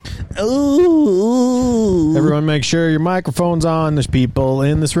Ooh. Everyone make sure your microphone's on. There's people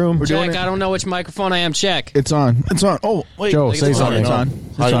in this room. Check, I don't know which microphone I am. Check. It's on. It's on. Oh, wait. Joe, say something. It's on.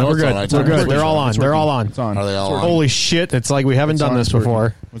 We're good. We're good. They're all on. They're all on. It's on. Are they all on? Holy shit. It's like we haven't done this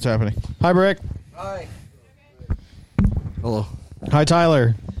before. What's happening? Hi, Brick. Hi. Hello. Hi,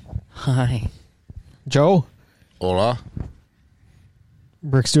 Tyler. Hi. Joe. Hola.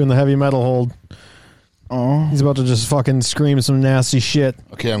 Brick's doing the heavy metal hold. Oh. He's about to just fucking scream some nasty shit.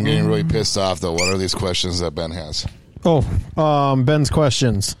 Okay, I'm getting really pissed off, though. What are these questions that Ben has? Oh, Ben's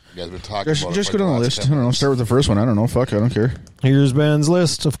questions. You guys been talking about Just it go for down the last list. 10 I don't know. minutes. Start with the first one. I don't know. Fuck, I don't care. Here's Ben's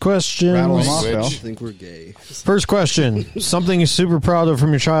list of questions. Rattle them off, pal. I think we're gay. First question. Something you're super proud of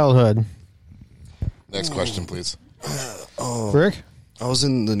from your childhood. Next question, please. Brick? I was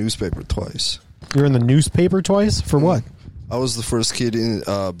in the newspaper twice. You're in the newspaper twice? For what? I was the first kid in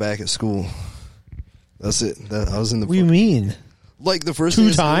back at school. That's it. I was in the. What do you mean? Like the first 2 day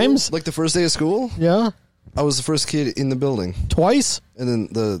of times? School, like the first day of school. Yeah? I was the first kid in the building, Twice? and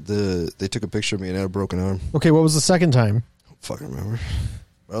then they took a picture of me and I had a broken arm. Okay, what was the second time? Fucking remember.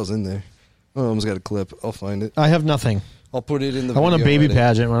 I was in there. I almost got a clip. I'll find it. I have nothing. I'll put it in the. I won a video baby edit.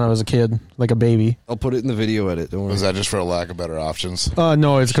 pageant when I was a kid, like a baby. I'll put it in the video edit. Don't worry. Was that just for a lack of better options?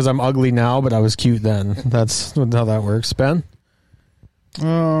 No, it's because I'm ugly now, but I was cute then. That's how that works. Ben?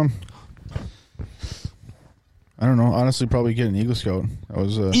 I don't know. Honestly, probably get an Eagle Scout. I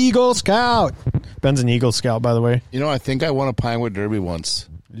was Eagle Scout. Ben's an Eagle Scout, by the way. You know, I think I won a Pinewood Derby once.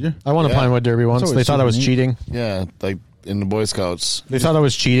 Did you? I won a Yeah. Pinewood Derby once. always They thought I super was neat. cheating. Yeah, like in the Boy Scouts. They thought I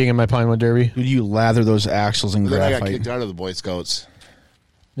was cheating in my Pinewood Derby. Dude, you lather those axles in Then I got graphite. kicked out of the Boy Scouts.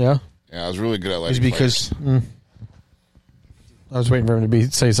 Yeah? Yeah, I was really good at It's lighting because fires. I was waiting for him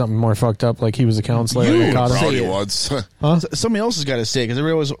to say something more fucked up, like he was a counselor. You and I caught him. Probably it. once. somebody else has got to say because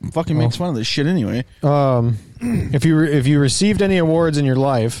everybody always fucking makes fun of this shit anyway. If you received any awards in your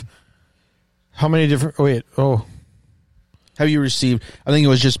life, how many different? Have you received? I think it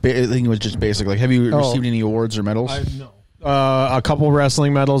was just basic. Like, have you received any awards or medals? No. A couple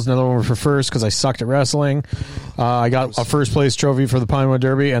wrestling medals, another one for first because I sucked at wrestling. I got a first place trophy for the Pinewood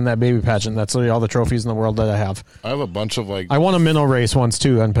Derby and that baby pageant. That's all the trophies in the world that I have. I have a bunch of like. I won a minnow race once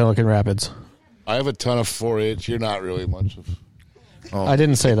too on Pelican Rapids. I have a ton of 4-H. You're not really much of. I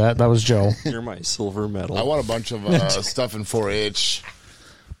didn't say that. That was Joe. You're my silver medal. I won a bunch of stuff in 4-H.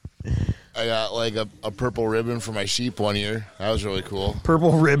 I got like a purple ribbon for my sheep one year. That was really cool.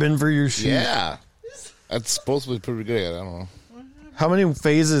 Purple ribbon for your sheep. Yeah, that's supposed to be pretty good. I don't know. How many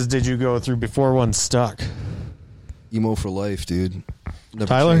phases did you go through before one stuck? Emo for life, dude. Never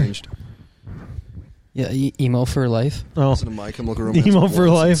Tyler? changed. Yeah, emo for life. Oh, Listen to My Chemical Romance Emo for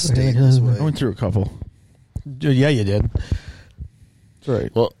once life? and stayed this way. I went through a couple. yeah, you did. That's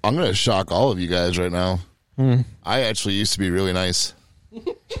right. Well, I'm going to shock all of you guys right now. I actually used to be really nice.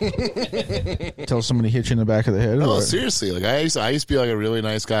 Tell somebody hit you in the back of the head. No, or- seriously. Like I used to be like a really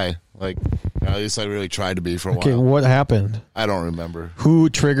nice guy. Like at least I really tried to be for a Okay, while. what happened? I don't remember. Who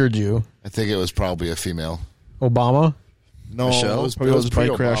triggered you? I think it was probably a female. Obama? No, Michelle? it was Probably those bike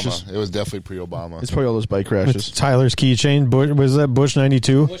pre-Obama. crashes. It was definitely pre-Obama. It's probably all those bike It's crashes. Tyler's keychain. Was that Bush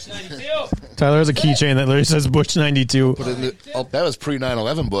 92? Bush 92. Tyler has a keychain that literally says Bush 92. Put it in the, That was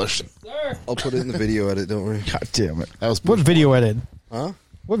pre-9/11 Bush. I'll put it in the video edit. Don't worry. God damn it. That was What Bush. video edit? Huh?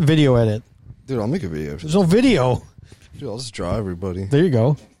 What video edit? Dude, I'll make a video. There's no video. Dude, I'll just draw everybody. There you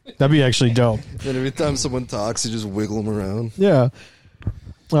go. That'd be actually dope. Then every time someone talks, you just wiggle them around. Yeah.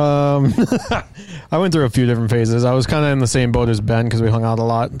 I went through a few different phases. I was kind of in the same boat as Ben because we hung out a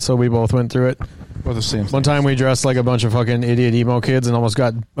lot, so we both went through it. Or the same. One time we dressed like a bunch of fucking idiot emo kids and almost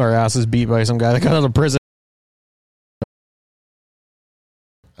got our asses beat by some guy that got out of prison.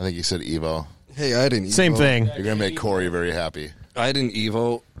 I think you said Evo. Hey, I had an Evo. Same thing. You're gonna make Corey very happy. I had an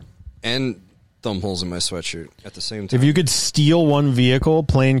Evo and thumb holes in my sweatshirt at the same time. If you could steal one vehicle,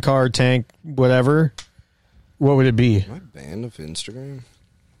 plane, car, tank, whatever, what would it be? Am I banned of Instagram?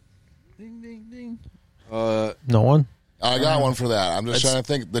 Ding, ding, ding. No one? I got one for that. I'm just trying to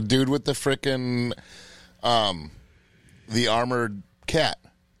think. The dude with the frickin' the armored cat.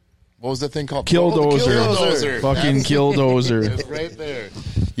 What was that thing called? Killdozer. Killdozer. Fucking That's- Killdozer. It's right there.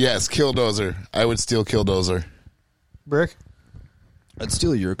 Yes, Killdozer. I would steal Killdozer. Brick? I'd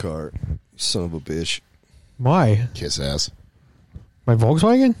steal your car, you son of a bitch. Why? Kiss ass. My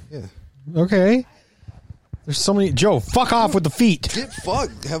Volkswagen? Yeah. Okay. There's so many. Joe, fuck off with the feet. Get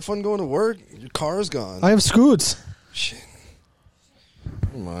fucked. Have fun going to work. Your car's gone. I have scoots. Shit.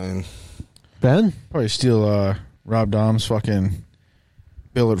 Never mind. Ben? Probably steal Rob Dom's fucking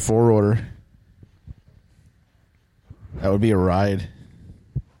billet 4-rotor. That would be a ride.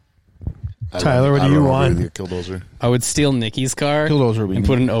 Tyler, what do you want? Killdozer. I would steal Nikki's car Killdozer would be and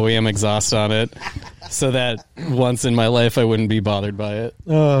put an OEM exhaust on it, so that once in my life I wouldn't be bothered by it.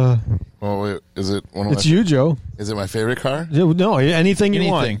 Oh wait, is it one of It's my? you, Joe. Is it my favorite car? No, anything you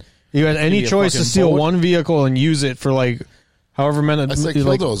want. Anything. You had any be a choice to fucking steal boat. one vehicle and use it for like however many. I said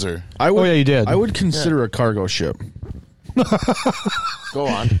like, Killdozer. I would, yeah, you did. I would consider a cargo ship. Go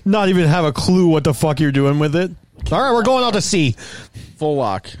on. not even have a clue what the fuck you're doing with it. All right, we're going out to sea. Full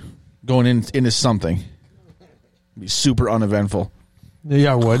lock. Going into something. Be super uneventful.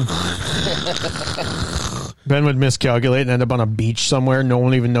 Yeah, I would. Ben would miscalculate and end up on a beach somewhere. No one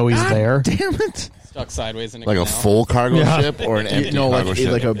would even know he's there. Damn it. Stuck sideways in a Like a canal. full cargo Yeah. ship or an empty No, cargo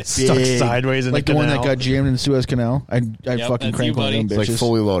ship? like a big, Stuck sideways in like the the one that canal. got jammed in the Suez Canal. I'd Yep, fucking that's crank you, one of them buddy. bitches. like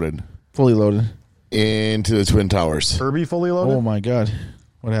fully loaded fully loaded. into the Twin Towers. Herbie fully loaded? Oh my god.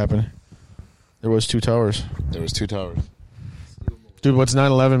 What happened? There was 2 towers. There was 2 towers. Dude, what's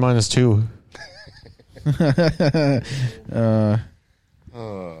 9/11 minus 2?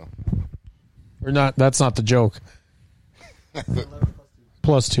 Or not? That's not the joke.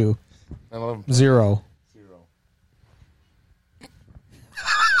 Plus 2. 9/11. 0.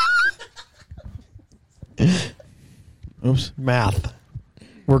 Oops. Math.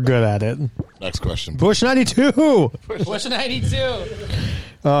 We're good at it. Next question. Bush 92. Bush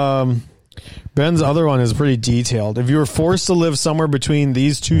 92. Ben's other one is pretty detailed. If you were forced to live somewhere between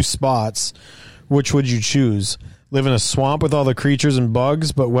these 2 spots, which would you choose? Live in a swamp with all the creatures and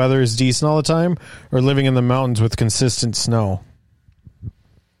bugs, but weather is decent all the time, or living in the mountains with consistent snow?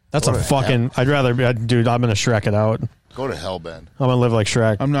 That's What a the fucking. I'd rather, dude. I'm gonna Shrek it out. Go to hell, Ben. I'm gonna live like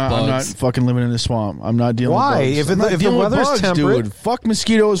Shrek. I'm not Bugs. fucking living in the swamp. I'm not dealing Why? with bugs. If it- I'm not if the dealing with weather's bugs, temperate- dude. Fuck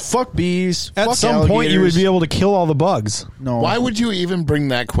mosquitoes, fuck bees. At fuck some point, you would alligators. be able to kill all the bugs. No. Why would you even bring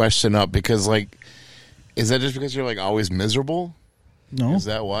that question up? Because, like, is that just because you're, like, always miserable? No. Is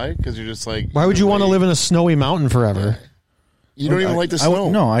that why? Because you're just, like... Why would you want to live in a snowy mountain forever? You don't even like the snow.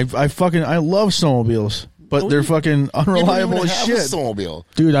 No, I love snowmobiles, but they're fucking You don't unreliable even as have shit. a snowmobile.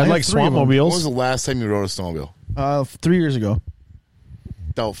 Dude, I I'd have like 3 of them. When was swampmobiles. the last time you rode a snowmobile? 3 years ago.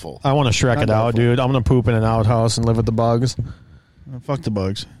 Doubtful. I want to Shrek Not it out, doubtful. dude. I'm gonna poop in an outhouse and live with the bugs. Fuck the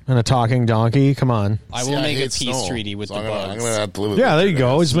bugs. And a talking donkey. Come on. I See, will make a hate peace snow, treaty with so the I'm gonna, bugs. I'm gonna have to live with Yeah, it. there you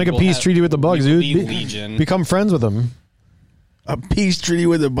go. Just make a We'll peace have- treaty with the bugs, we will dude. be legion. Become friends with them. A peace treaty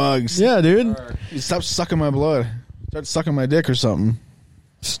with the bugs. Yeah, dude. You stop sucking my blood. Start sucking my dick or something.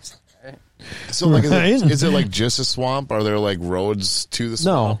 So, like, Right. is it like just a swamp? Are there, like, roads to the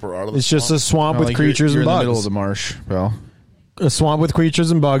No, swamp or out of the it's just a swamp? swamp with Like, creatures you're and in the middle of bugs. the marsh, pal. A swamp with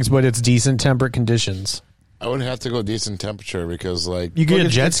creatures and bugs, but it's decent temperate conditions. I would have to go decent temperature because, like... You get a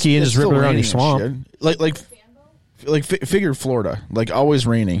jet ski and It's just rip it still around your raining swamp. and shit. Figure Florida, like always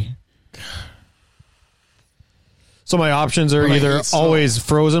raining. So my options are But I either hate snow. always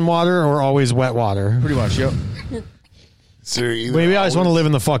frozen water or always wet water. Pretty much, yep. So you're either Maybe I just want to always- live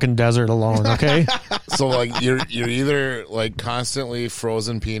in the fucking desert alone, okay? So, like, you're either, like, constantly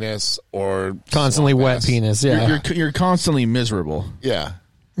frozen penis or... Constantly swamp wet ass. penis, yeah. You're constantly miserable Yeah.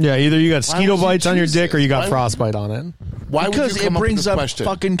 Yeah, either you got mosquito would you bites on your choose dick or it? you got Why- frostbite on it. Why because would you it come brings up up with this question?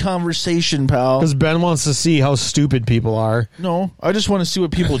 fucking conversation, pal. Because Ben wants to see how stupid people are. No, I just want to see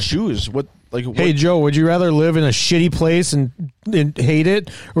what people choose. What Hey, Joe, would you rather live in a shitty place and hate it,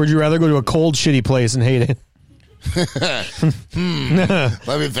 or would you rather go to a cold, shitty place and hate it?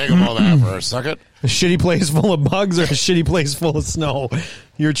 Let me think about that for a second. A shitty place full of bugs or a shitty place full of snow?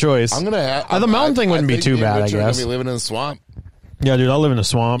 Your choice. I'm gonna have... The mountain thing wouldn't be think too me and bad, I Richard are gonna guess. be living in the swamp. Yeah, dude, I'll live in a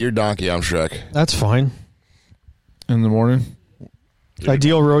swamp. You're Donkey, I'm Shrek. That's fine. in the morning?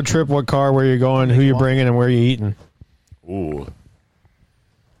 Ideal road trip, what car, where you going, who you bringing, and where you eating. Ooh.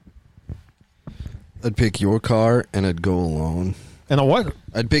 I'd pick your car and I'd go alone. And a what?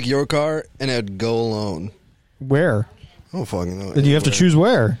 I'd pick your car and I'd go alone. Where? I don't fucking know. Did you have to Anywhere. choose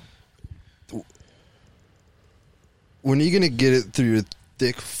where? When are you gonna get it through your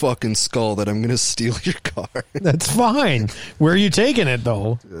thick fucking skull that I'm gonna steal your car? That's fine. Where are you taking it,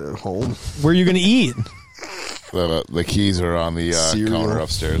 though? Home. Where are you going to eat? The keys are on the Cereal. counter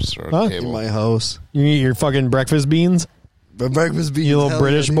upstairs or Huh? table. In my house. You eat your fucking breakfast beans? My breakfast beans. You little hell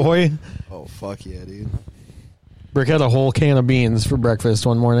British yeah, dude. boy? Oh fuck yeah, dude. Brick had a whole can of beans for breakfast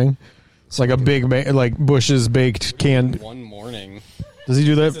one morning. It's like a big, like Bush's baked can. One morning. Does he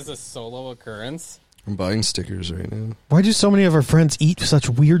do This that? is a solo occurrence. I'm buying stickers right now. Why do so many of our friends eat such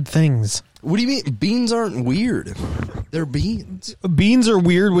weird things? What do you mean? Beans aren't weird. They're beans. Beans are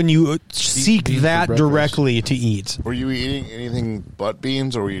weird when you seek beans for that breakfast. directly to eat. Were you eating anything but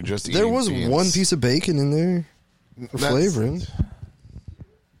beans, or were you just eating There was beans? one piece of bacon in there for That's- flavoring.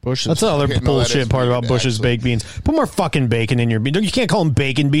 Bush's. That's the other Okay, no, that bullshit is part weird, about Bush's actually. baked beans. Put more fucking bacon in your beans. You can't call them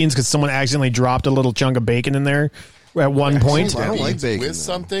bacon beans because someone accidentally dropped a little chunk of bacon in there at one point. I don't like Beans bacon, with though.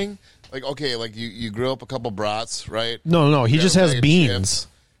 something. Like, okay, like you grill up a couple brats, right? No, he Grab just a has bag of beans.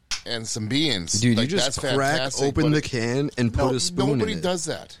 chips And some beans. Dude, like, you just that's crack fantastic, open but the it- can and put No, a spoon nobody in it. does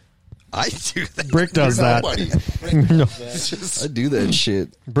that. I do that. Brick does that. Nobody. No, I do that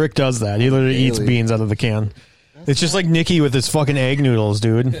shit. Brick does that. He literally eats Daily. beans out of the can. It's just like Nicky with his fucking egg noodles,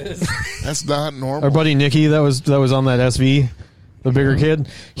 dude. That's not normal. Our buddy Nicky that was on that SV, the bigger kid.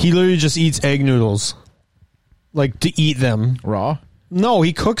 He literally just eats egg noodles, like to eat them. Raw? No,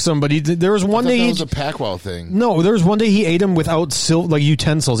 he cooks them, but there was one I thought day that he was a Pacquiao thing. no, there was one day he ate them without like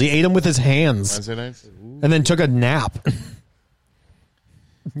utensils. He ate them with his hands Wednesday nights? and then took a nap.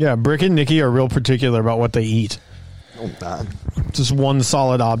 Yeah, Brick and Nicky are real particular about what they eat. Oh, God. Just one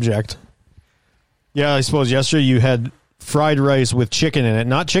solid object. Yeah, I suppose yesterday you had fried rice with chicken in it,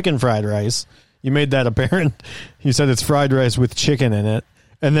 not chicken fried rice. You made that apparent. You said it's fried rice with chicken in it.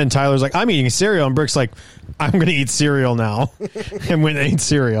 And then Tyler's like, I'm eating cereal. And Brick's like, I'm going to eat cereal now. And went and ate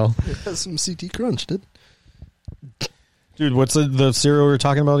cereal. Has some CT Crunch, dude. Dude, what's the cereal we were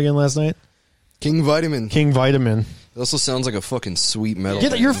talking about again last night? King Vitamin. King Vitamin. It also sounds like a fucking sweet metal.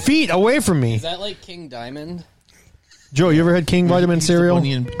 Get your feet away from me. Is that like King Diamond? Joe, you ever had King Vitamin He's cereal? The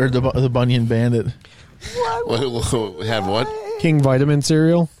Bunyan, or the Bunyan Bandit. Have what? King Vitamin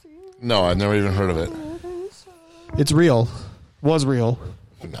cereal? No, I've never even heard of it. It's real. Was real.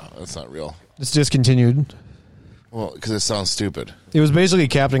 No, that's not real. It's discontinued. Well, because it sounds stupid. It was basically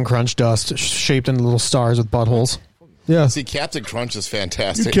Captain Crunch dust shaped into little stars with buttholes. Yeah. See, Captain Crunch is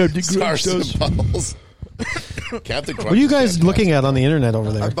fantastic. Captain Crunch Stars and does. bubbles. Captain Crunch. What are you is guys fantastic. looking at on the internet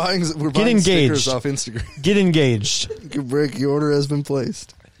over there? We're Get buying engaged. stickers off Instagram. Get engaged. Brick, your order has been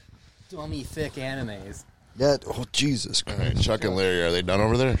placed. Dummy thick animes. Yeah. Oh, Jesus All Christ. right, Chuck and Larry, are they done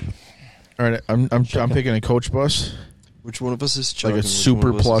over there? All right, I'm picking a coach bus, Which one of us is Chuck like a and which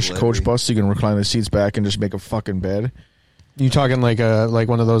super one of us is plush Larry? coach bus. So you can recline the seats back and just make a fucking bed. You talking like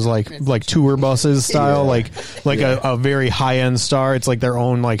one of those like tour buses style, like a very high end Star. It's like their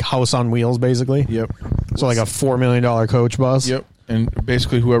own like house on wheels, basically. Yep, So like a $4 million coach bus. yep. And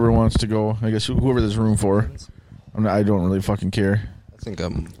basically, whoever wants to go, I guess whoever there's room for. I don't really fucking care I think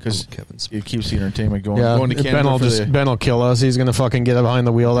I'm because Kevin Smith. it keeps the entertainment going. Yeah. Going to Canada for the, Ben will kill us. He's gonna fucking get behind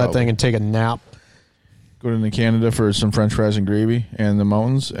the wheel of that Probably. thing and take a nap. going to Canada for some French fries and gravy and the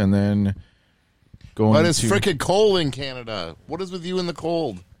mountains, and then going. But it's to, freaking cold in Canada. What is with you in the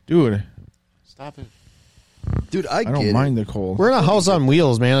cold? dude. Stop it. Dude, I I get don't mind it. the cold. We're in a house on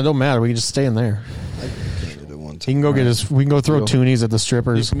wheels, man. It don't matter. We can just stay in there. I get it one He time. can go get his. We can go throw Deal. toonies at the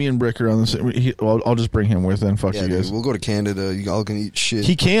strippers. Me and Brick are on this. I'll just bring him with. Then fuck Yeah, you dude, guys. we'll go to Canada. You all can eat shit.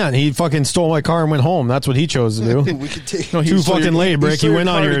 He can't. He fucking stole my car and went home. That's what he chose to do. we could take. No, he Too stole fucking late, Brick. stole You went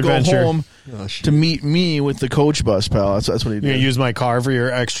on car your to go adventure. home Oh, shit. to meet me with the coach bus, pal. That's what he did. You're gonna use my car for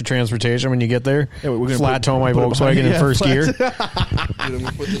your extra transportation when you get there. Yeah, we're gonna flat put- tow my put it Volkswagen behind- in yeah, first flat- gear. Dude, I'm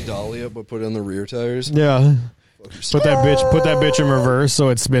gonna put the dolly up, but put it on the rear tires. Yeah. Put that bitch in reverse so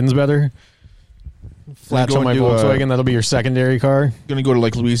it spins better. Flat Go tow my and do, Volkswagen. That'll be your secondary car. Gonna go to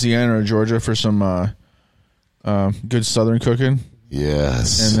like Louisiana or Georgia for some good Southern cooking,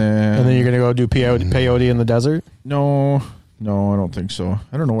 Yes. And then you're gonna go do peyote in the desert. No, I don't think so.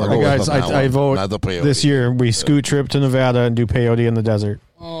 I don't know where. I'll go Guys, with that I one. vote Not the peyote. this year we scoot trip to Nevada and do peyote in the desert.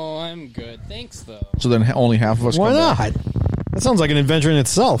 Oh, I'm good. Thanks, though. So then only half of us. Why come not? back. That sounds like an adventure in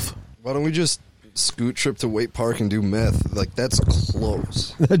itself. Why don't we just scoot trip to Waite Park and do meth? Like that's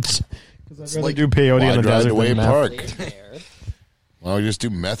close. Because I'd rather like- do peyote Why in the drive desert to than Wade meth. Park? Stay there. Why don't we just do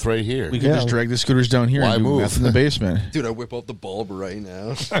meth right here? We could Yeah. just drag the scooters down here Why and do move? meth in the basement. Dude, I whip out the bulb right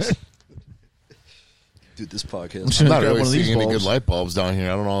now. Dude, this podcast. I'm not Grab really one of these seeing any bulbs. good light bulbs down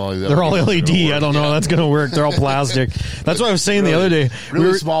here. I don't know. All these They're all other LED. things are I don't know gonna how work. that's going to work. They're all plastic. That's what I was saying the other day.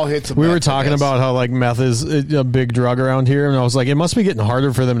 Really small hits of We were meth, I talking guess. about how like meth is a big drug around here, and I was like, it must be getting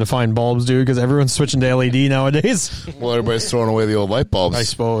harder for them to find bulbs, dude, because everyone's switching to LED nowadays. Well, everybody's throwing away the old light bulbs. I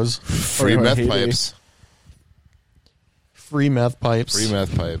suppose Free Or meth heyday. pipes. free meth pipes. Free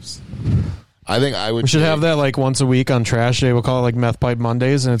meth pipes. I think I would. We should have that like once a week on Trash Day. We'll call it like Meth Pipe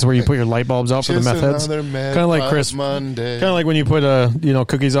Mondays, and it's where you put your light bulbs out for the Just meth heads. another meth Kind of like pipe Chris. Monday. Kind of like when you put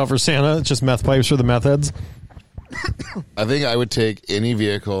cookies out for Santa. It's just meth pipes for the meth heads. I think I would take any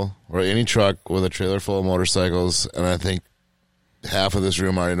vehicle or any truck with a trailer full of motorcycles, and I think half of this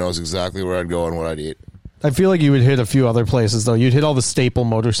room already knows exactly where I'd go and what I'd eat. I feel like you would hit a few other places though. You'd hit all the staple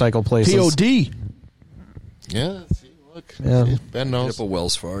motorcycle places. POD. Yeah, see, look. Yeah. See, Ben Hit knows. up a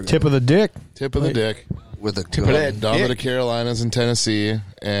Wells Fargo Tip of the dick. Tip of the dick. with a Tip of that gun. Down to the dick. Carolinas and Tennessee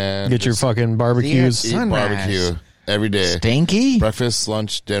and Get your just fucking barbecues. eat Sunrise. barbecue. every day. Stinky? Breakfast,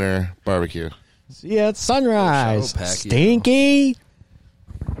 lunch, dinner, barbecue. See ya at sunrise. Shout out Pacquiao. Stinky.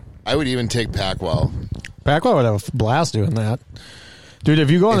 I would even take Pacquiao. Pacquiao would have a blast doing that. Dude,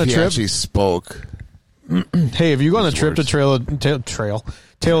 if you go on if a he trip, actually spoke. hey, if you go on a His trip to words.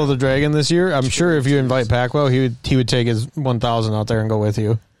 Tail of the Dragon this year, I'm sure if you invite Pacquiao, he would take his 1,000 out there and go with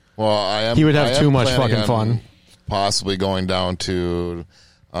you. Well, He would have I am too much planning fucking on fun. Possibly going down to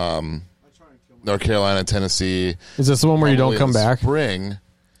North Carolina, Tennessee. Is this the one where you don't probably come in the back? Spring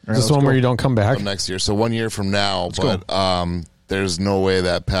Is this the one where you don't come back? of next year. So 1 year from now. But there's no way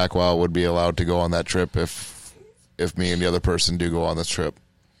that Pacquiao would be allowed to go on that trip if me and the other person do go on this trip.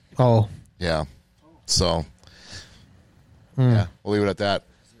 Oh, Yeah. So yeah, we'll leave it at that.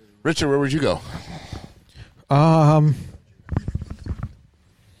 Richard, where would you go?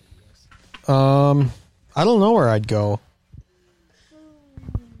 I don't know where I'd go.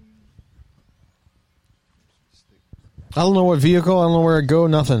 I don't know what vehicle. I don't know where I'd go.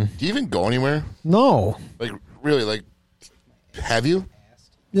 Nothing. Do you even go anywhere? No. Like really? Like have you?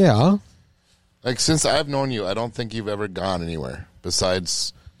 Yeah. Like since I've known you, I don't think you've ever gone anywhere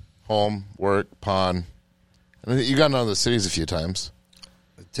besides home, work, pond. I mean, you got into the cities a few times.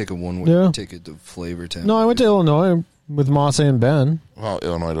 Take a one-way Yeah. ticket to Flavor Town. No, I went to Illinois with Mosse and Ben. Well,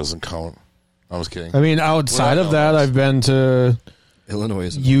 Illinois doesn't count. I was kidding. I mean, outside We're of not that, Illinois. I've been to Illinois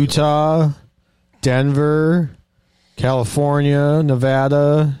is Utah, Denver, California,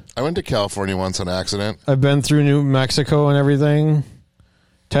 Nevada. I went to California once on accident. I've been through New Mexico and everything.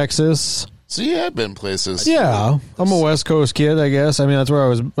 Texas. So you have been places. Yeah, I'm a West Coast kid, I guess. I mean, that's where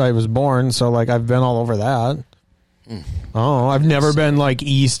I was born, so like I've been all over that. Oh, I've never been like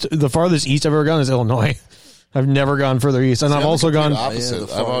east. The farthest east I've ever gone is Illinois. I've never gone further east, and See, I've I'm also the complete gone. opposite. Yeah, the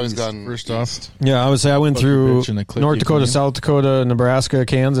I've far always east. gone First off, Yeah, I would say I went Fuck your through bitch and a clip North you Dakota, can do. South Dakota, Nebraska,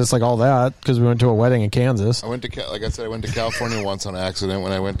 Kansas, like all that, because we went to a wedding in Kansas. I went to like I said, I went to California once on accident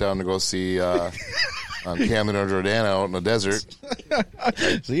when I went down to go see Camden or Jordan out in the desert.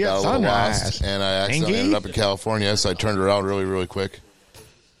 see ya Got a at little sunrise. lost, and I accidentally Stinky? ended up in California, so I turned around really, really quick.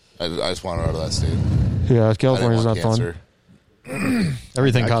 I just wanted out of that state. Yeah, I didn't California's want not cancer. fun.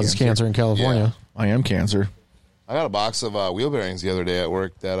 Everything I causes cancer in California. I am cancer. I got a box of wheel bearings the other day at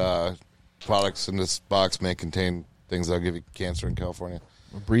work that products in this box may contain things that'll give you cancer in California.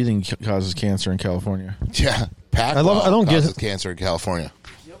 Breathing causes cancer in California. Yeah, Pacquiao I don't get causes it. cancer in California.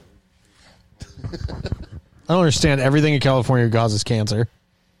 I don't understand. Everything in California causes cancer.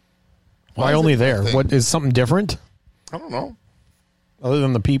 Why is only it there? that thing? What is something different I don't know. other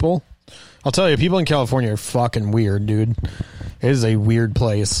than the people? I'll tell you, people in California are fucking weird, dude. It is a weird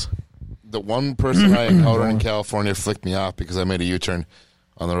place. The one person I encountered in California flicked me off because I made a U-turn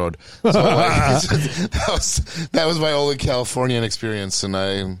on the road. So like, that was my only Californian experience, and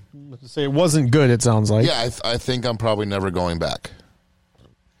I Say it wasn't good. It sounds like. I think I'm probably never going back.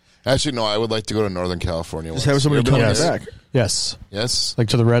 Actually, no, I would like to go to Northern California. Just once. have somebody You ever come been Yes. back. Yes. Yes. Like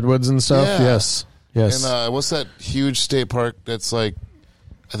to the redwoods and stuff. Yeah. Yes. Yes. And what's that huge state park that's like,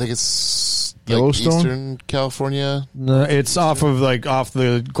 I think it's like Yellowstone? Eastern California. No, it's off of off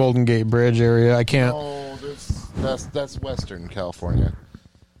the Golden Gate Bridge area. I can't. Oh, that's Western California.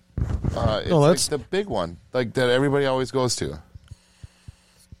 It's that's- like the big one, like that everybody always goes to.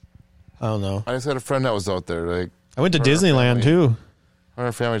 I don't know. I just had a friend that was out there. Like I went to Her Disneyland family. too.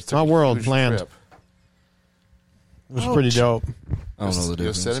 our family just took Not a world, huge land. trip. It was pretty dope. I don't know the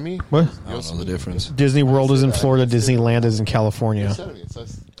difference. Yosemite. What? I don't know the difference. Disney World is in Florida. Disneyland is in California. Yosemite. It's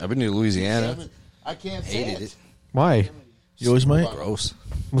just- I've been to Louisiana. I can't say Hated it. Why? You always might. Gross.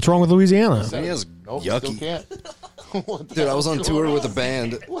 What's wrong with Louisiana? Louisiana's Nope, yucky. still can't. What the Dude, I was hell's on going tour with a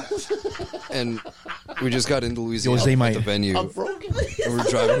band, and we just got into Louisiana Yours, they at might. the venue, I'm and broken. we were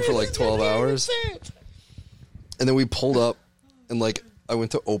driving for like 12 hours, and then we pulled up, and like I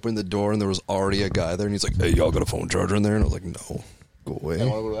went to open the door, and there was already a guy there, and he's like, "Hey, y'all got a phone charger in there?" And I was like, "No, go away." You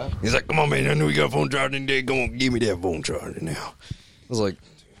wanna go to that? He's like, "Come on, man, I know you got a phone charger in there. Go on, give me that phone charger now." I was like,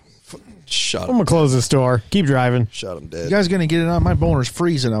 "Shot I'm him, gonna close this door. Keep driving. shot him dead." You guys gonna get it on? My boner's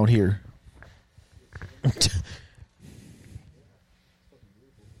freezing out here.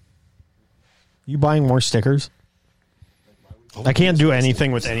 You buying more stickers? I can't do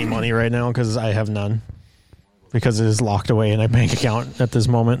anything with any money right now because I have none. Because it is locked away in my bank account at this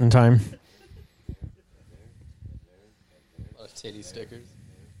moment in time. Titty stickers.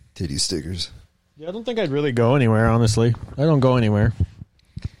 Titty stickers. Yeah, I don't think I'd really go anywhere, honestly. I don't go anywhere.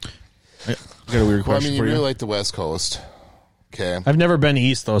 I got a weird Well, I question mean, you for really you. like the West Coast. Okay. I've never been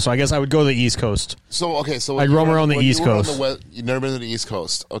east, though, so I guess I would go to the East Coast. So okay, so I'd when roam you were- around the when you East were on Coast. you've never been to the East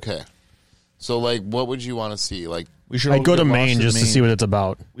Coast. Okay. So like, what would you want to see? Like, We should I'd all go to get lost Maine in just to see what it's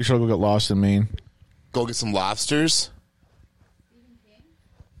about. We should all go get lost in Maine. go get some lobsters.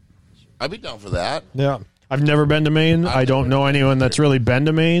 I'd be down for that. Yeah. I've never been to Maine. I don't know anyone that's really been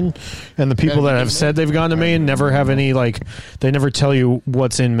to Maine. And the people that have said they've gone to Maine never have any, like, they never tell you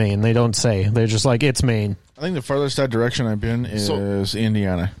what's in Maine. They don't say. They're just like, it's Maine. I think the farthest that direction I've been is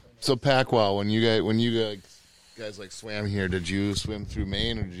Indiana. So Pacwell, when you guys like swam here, did you swim through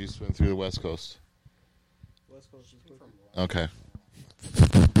Maine or did you swim through the West Coast? West Coast. Okay.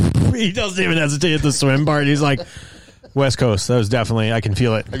 He doesn't even hesitate at the swim part. He's like, West Coast. That was definitely, I can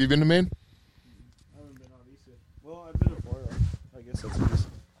feel it. Have you been to Maine? I haven't been out east yet. Well, I've been to Florida. I guess that's east.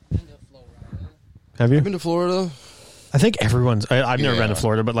 Have you? I've been to Florida. I think everyone's. I've never been to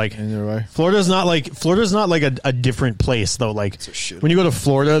Florida, but like Either way. Florida's not like a different place though. Like when you go to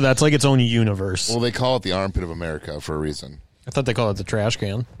Florida, that's like its own universe. Well, they call it the armpit of America for a reason. I thought they call it the trash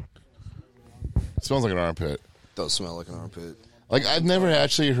can. It smells like an armpit. Does smell like an armpit. Like I've never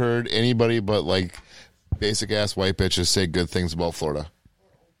actually heard anybody but like basic ass white bitches say good things about Florida.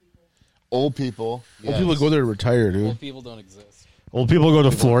 Old people. Well, people go there to retire, dude. Old people don't exist. Old people go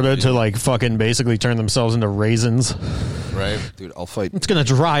to Florida to like fucking basically turn themselves into raisins. Right? Dude, I'll fight. It's gonna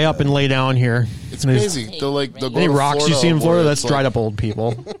dry up and lay down here. It's crazy. They'll go Any to rocks you see in where Florida, that's it's dried up old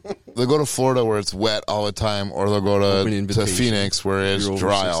people. They'll go to Florida where it's wet all the time, or they'll go Open to invitation. Phoenix where it's You're over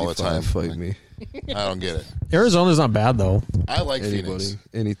dry all the 65, time. Fight me. I don't get it. Arizona's not bad though. I like Anybody, Phoenix.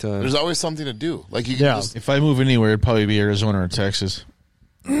 anytime. There's always something to do. Like you can Yeah. just If I move anywhere, it'd probably be Arizona or Texas.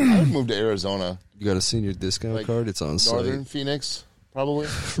 I would move to Arizona. You got a senior discount Like card? It's on Northern site. Phoenix, probably.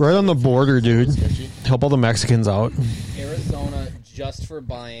 Right on the border, dude. Help all the Mexicans out. Arizona just for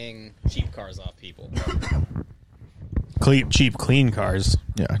buying cheap cars off people. Cheap, clean cars.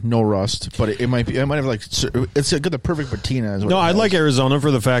 Yeah, no rust, but it might be. It might have like it's got the perfect patina. Is what No, it I'd has. like Arizona for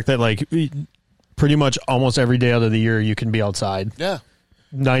the fact that like pretty much almost every day out of the year you can be outside, Yeah.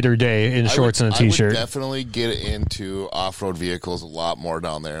 night or day, in shorts and a I would t-shirt. definitely get into off-road vehicles a lot more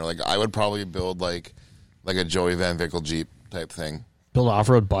down there. Like I would probably build like a Joey Van Vickle Jeep type thing. Build an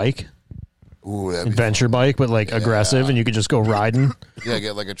off-road bike, Ooh, that'd be adventure bike, but like aggressive, and you could just go riding. fun. Yeah,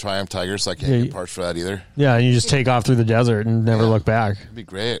 get like a Triumph Tiger, so I can't Yeah, get parts for that either. Yeah, and you just take off through the desert and never look back. It'd be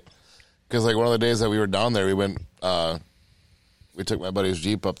great. Because like one of the days that we were down there, we went. We took my buddy's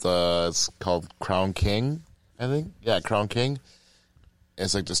Jeep up it's called Crown King, I think. Yeah, Crown King.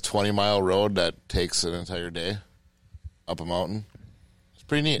 It's like this 20-mile road that takes an entire day up a mountain. It's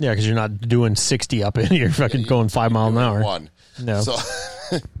pretty neat. Yeah, because you're not doing 60 up it. You're fucking going 5 miles an hour. One. No. So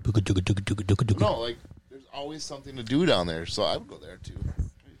no, like there's always something to do down there, so I would go there too. It'd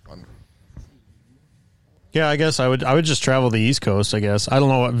be fun. Yeah, I guess I would just travel the East Coast, I guess. I don't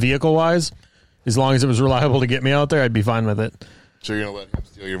know what vehicle-wise. As long as it was reliable to get me out there, I'd be fine with it. So you're gonna let him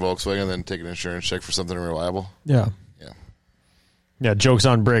steal your Volkswagen and then take an insurance check for something unreliable? Yeah. Yeah. Yeah, joke's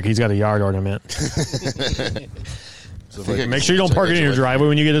on Brick. He's got a yard ornament. Make sure you don't park it in your driveway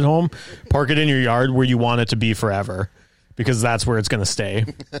when you get it home. Park it in your yard where you want it to be forever, because that's where it's going to stay.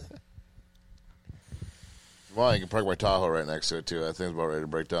 Well, you can park my Tahoe right next to it too. I think it's about ready to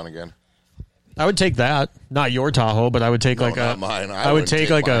break down again. I would take that, not your Tahoe, but I would take No, like not a. mine. I would wouldn't take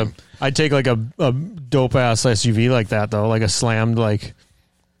like mine. I'd take like a dope ass SUV like that though, like a slammed like,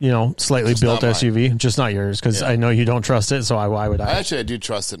 slightly Just built not mine. SUV, just not yours, because Yeah. I know you don't trust it. So why would I? Actually, I do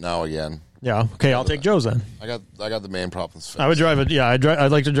trust it now again. Yeah. Okay, I'll take Joe's then. I got the main problems fixed. I would drive it. Yeah,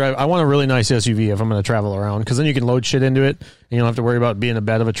 I'd like to drive. I want a really nice SUV if I'm going to travel around, because then you can load shit into it, and you don't have to worry about being a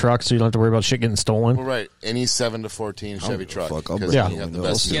bed of a truck, so you don't have to worry about shit getting stolen. Well, right. Any 7 to 14 Chevy truck. fuck, I'll 'cause break Yeah. you have the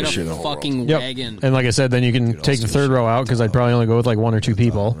windows. best Get Shit in a the whole fucking Yep. wagon. And like I said, then you can take the third row out, because I'd probably only go with like 1 or 2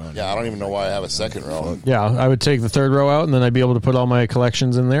 people. Yeah, I don't even know why I have a second row. Yeah, I would take the third row out, and then I'd be able to put all my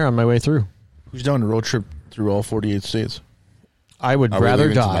collections in there on my way through. Who's down a road trip through all 48 states? I would Are we rather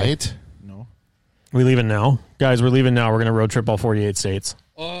leaving die. tonight? No. We leaving now, guys. We're leaving now. We're going to road trip all 48 states.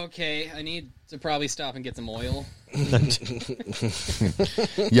 Okay, I need to probably stop and get some oil.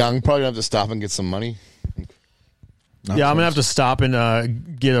 Young probably have to stop and get some money. Yeah, I'm gonna have to stop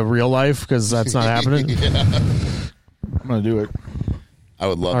and get a real life, because that's not happening. I'm gonna do it. I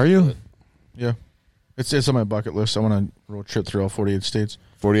would love Are to do you? it. Yeah, it's on my bucket list. I want to road trip through all 48 states.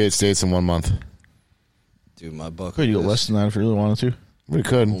 48 states in 1 month. Dude, my bucket Could you go list. less than that if you really wanted to? We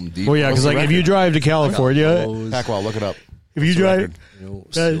could. Home Depot. Well, yeah, because like if you drive to California, Packwell, look it up. if you drive,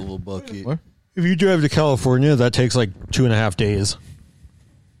 Silver bucket. What? if you drive to California, that takes like 2.5 days.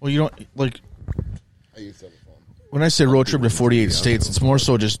 Well, you don't like. I used to have a phone. When I say road trip to 48 states, it's more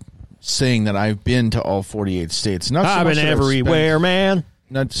so just saying that I've been to all 48 states. Not so I've much been that everywhere, man.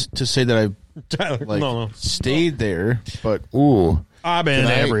 Not to say that I've Tyler, like no. stayed there, but Ooh. I've been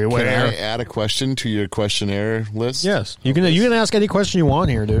Can everywhere. I add a question to your questionnaire list? Yes, you can ask any question you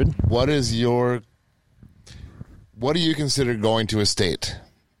want here, dude. What is your what do you consider going to a state?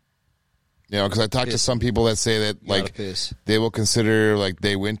 You know, because I talked to some people that say that like they will consider like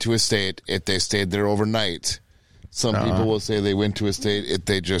they went to a state if they stayed there overnight. Some people will say they went to a state if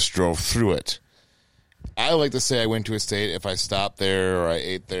they just drove through it. I like to say I went to a state if I stopped there or I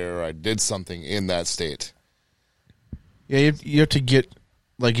ate there or I did something in that state. Yeah, you have to get,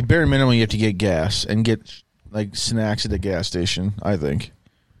 like, bare minimum, you have to get gas and get, like, snacks at the gas station, I think.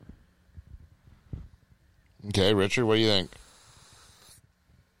 Okay, Richard, what do you think?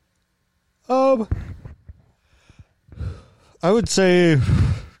 I would say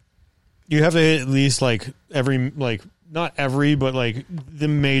you have to hit at least like every, like not every, but like the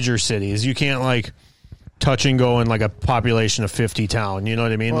major cities. You can't like touch and go in like a population of 50 town. You know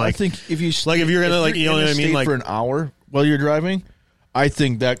what I mean? Well, like I think if you like if you're gonna like you know what I mean, like for an hour while you're driving, I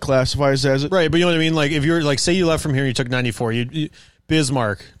think that classifies as it. Right, but you know what I mean. Like if you're like say you left from here, you took 94. You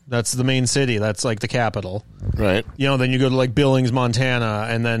Bismarck, that's the main city. That's like the capital. Right. You know, then you go to like Billings, Montana,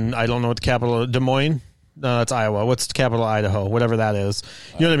 and then I don't know what the capital, Des Moines? No, that's Iowa. What's the capital of Idaho? Whatever that is.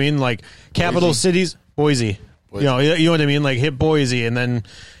 You know what I mean? Like capital cities, Boise. You know what I mean? Like hit Boise, and then,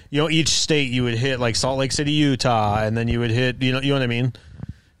 you know, each state you would hit like Salt Lake City, Utah, and then you would hit, you know what I mean?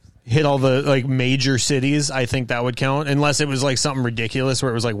 Hit all the like major cities. I think that would count, unless it was like something ridiculous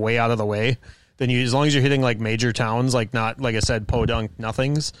where it was like way out of the way. Then you, as long as you're hitting like major towns, like not like I said, podunk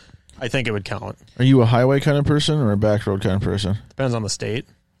nothings, I think it would count. Are you a highway kind of person or a back road kind of person? Depends on the state.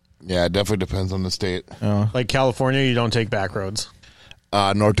 Yeah, it definitely depends on the state. Like California, you don't take back roads.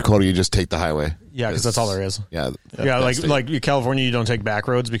 North Dakota, you just take the highway. Yeah, because that's all there is. Yeah, like California, you don't take back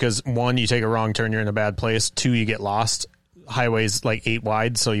roads because 1, you take a wrong turn, you're in a bad place. 2, you get lost. Highway's like 8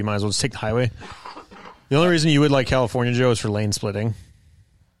 wide, so you might as well just take the highway. The only reason you would like California, Joe, is for lane splitting.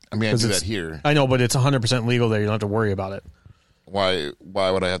 I mean, I do that here. I know, but it's 100% legal there. You don't have to worry about it. Why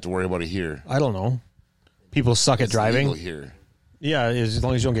would I have to worry about it here? I don't know. People suck at driving. Legal here. Yeah, as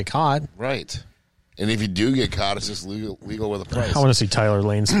long as you don't get caught. Right. And if you do get caught, it's just legal with a price. I want to see Tyler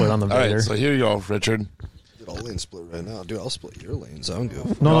lane split on the All Vader. right, so here you go, Richard. Dude, I'll lane split right now. Dude, I'll split your lanes. I don't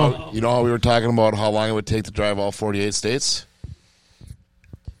give a No. You know how we were talking about how long it would take to drive all 48 states?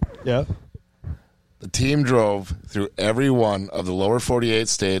 Yeah. The team drove through every one of the lower 48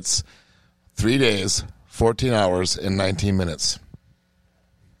 states 3 days, 14 hours, and 19 minutes.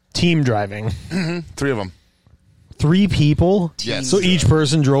 Team driving. 3 of them. 3 people? Yes. So each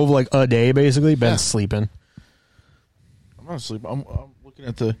person drove like a day, basically? Ben's sleeping. I'm not asleep. I'm looking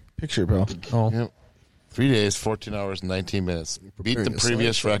at the picture, pal. Oh. Yep. 3 days, 14 hours, and 19 minutes. Beat the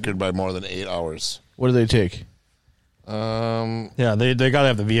previous record by more than 8 hours. What do they take? Yeah, they got to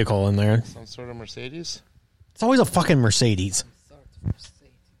have the vehicle in there. Some sort of Mercedes? It's always a fucking Mercedes.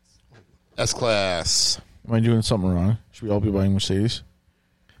 S-Class. Am I doing something wrong? Should we all be buying Mercedes?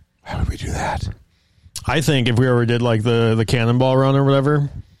 Why would we do that? I think if we ever did like the Cannonball Run or whatever,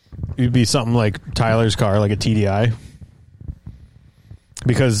 it'd be something like Tyler's car, like a TDI.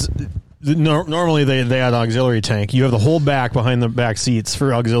 Because normally they had auxiliary tank. You have the whole back behind the back seats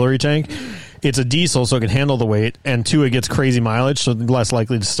for auxiliary tank. It's a diesel, so it can handle the weight, and 2, it gets crazy mileage, so less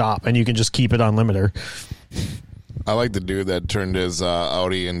likely to stop, and you can just keep it on limiter. I like the dude that turned his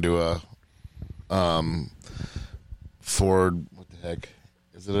Audi into a Ford. What the heck?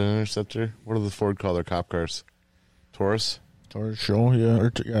 Is it an Interceptor? What do the Ford call their cop cars? Taurus? Taurus show, yeah.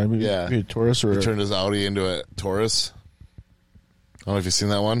 Maybe a Taurus or he turned his Audi into a Taurus. I don't know if you've seen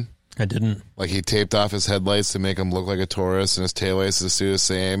that one. I didn't. Like he taped off his headlights to make him look like a Taurus, and his taillights to do the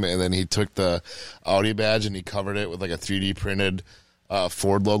same. And then he took the Audi badge and he covered it with like a 3D printed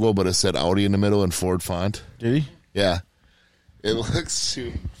Ford logo, but it said Audi in the middle in Ford font. Did he? Yeah, it looks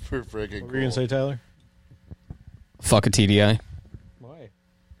super freaking cool. What were you gonna say, Tyler? Fuck a TDI. Why?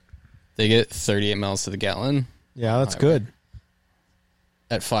 They get 38 miles to the gallon Yeah, that's good.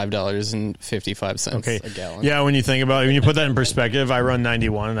 at $5.55 Okay. a gallon. Yeah, when you think about it, when you put that in perspective, I run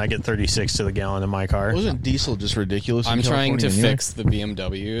 91 and I get 36 to the gallon in my car. Wasn't diesel just ridiculous? in I'm trying to California anyway? fix the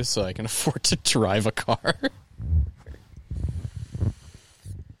BMW so I can afford to drive a car.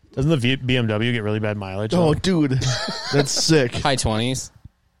 Doesn't the BMW get really bad mileage Oh, dude, that's sick. High 20s,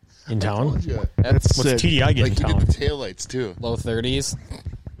 in town? That's What's sick. TDI get Like in he town? did the taillights too. low 30s.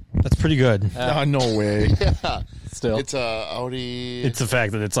 That's pretty good. No way. Yeah, Still. it's a Audi. It's the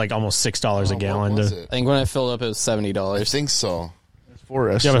fact that it's like almost $6 a gallon. What was To, it? I think when I filled up, it was I $70. think so.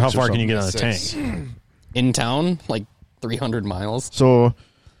 4S. yeah, but how or far can you something. get on a Six. tank? In town, like 300 miles. So,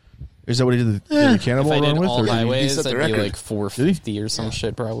 is that what he did the If Cannonball I did Run with? all or did he- highways, set the I'd be record. like 450 or some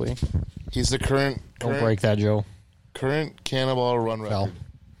shit, probably. He's the current Don't break that, Joe. current Cannonball Run record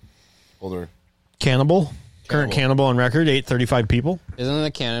holder. Cannibal? Current Cannibal on record, 835 people. Isn't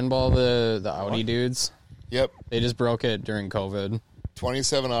the Cannonball the Audi dudes? Yep. They just broke it during COVID.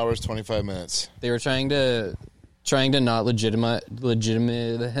 27 hours, 25 minutes. They were trying to not legitimate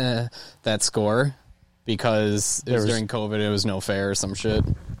that score because it was during COVID. It was no fair or some shit.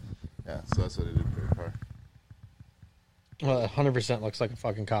 Yeah, so that's what they did for your car. 100% looks like a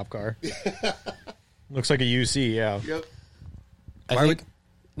fucking cop car. Looks like a UC, yeah. Yep. I think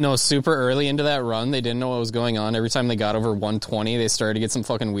super early into that run, they didn't know what was going on. Every time they got over 120, they started to get some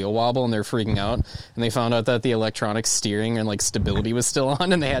fucking wheel wobble, and they're freaking out. And they found out that the electronic steering and like stability was still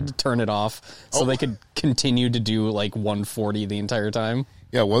on, and they had to turn it off so they could continue to do like 140 the entire time.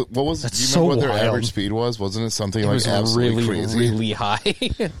 Yeah, what was? That's do you remember so what their wild. average speed was? Wasn't it something It like was absolutely really, crazy? really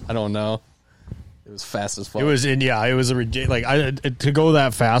high. I don't know. It was fast as fuck. It was it was a ridiculous. To go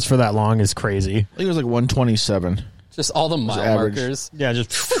that fast for that long is crazy. I think it was like 127. just all the mile average. markers. Yeah,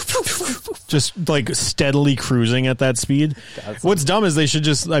 just like steadily cruising at that speed. What's dumb is they should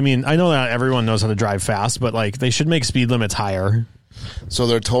just. I mean, I know that everyone knows how to drive fast, but like they should make speed limits higher. So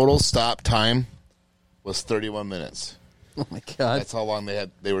their total stop time was 31 minutes. Oh my god! That's how long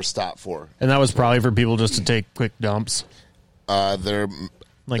they were stopped for. And that was probably for people just to take quick dumps. Their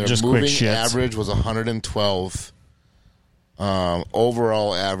Just moving quick shits. average was 112.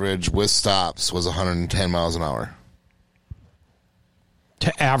 Overall average with stops was 110 miles an hour.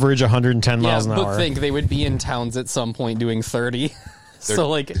 To average 110 miles an but hour. think they would be in towns at some point doing 30. So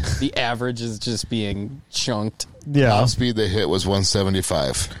like the average is just being chunked. Yeah. Top speed they hit was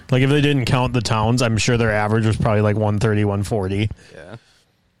 175. Like if they didn't count the towns, I'm sure their average was probably like 130, 140. Yeah.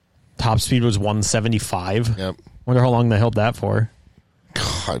 Top speed was 175. Yep. Wonder how long they held that for.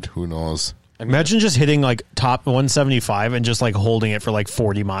 God, who knows? Imagine just hitting like top 175 and just like holding it for like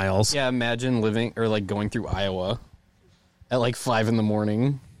 40 miles. Yeah, imagine living or like going through Iowa at like 5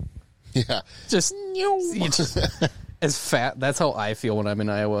 a.m. Yeah. Just you just as fat. That's how I feel when I'm in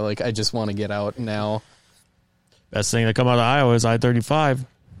Iowa. Like I just want to get out now. Best thing to come out of Iowa is I-35.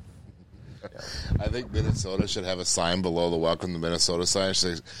 I think Minnesota should have a sign below the Welcome to Minnesota sign. It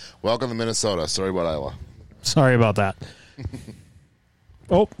says, Welcome to Minnesota. Sorry about Iowa. Sorry about that.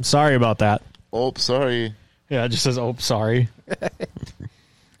 Oh, sorry about that. Oh, sorry. Yeah, it just says, oh, sorry.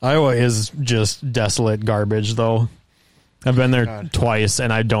 Iowa is just desolate garbage, though. I've been there twice,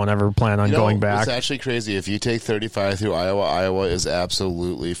 and I don't ever plan on going back. It's actually crazy. If you take 35 through Iowa, Iowa is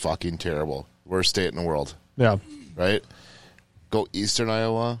absolutely fucking terrible. Worst state in the world, Yeah. right? Go eastern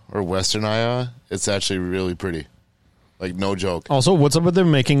Iowa or western Iowa. It's actually really pretty. Like, no joke. Also, what's up with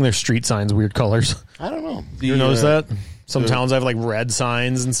them making their street signs weird colors? I don't know. You notice that? Some towns have like red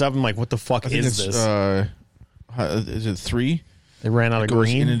signs and stuff. I'm like, what the fuck is this? Is it 3? They ran out of Goes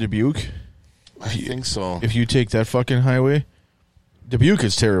green. into Dubuque. I think so. If you take that fucking highway, Dubuque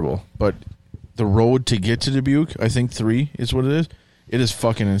is terrible, but the road to get to Dubuque, I think 3 is what it is. It is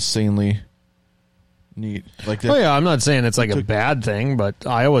fucking insanely neat. Like that. Oh yeah, I'm not saying it's like a bad thing, but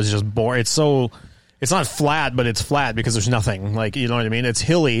Iowa's just boring. It's not flat, but it's flat because there's nothing. Like, you know what I mean? It's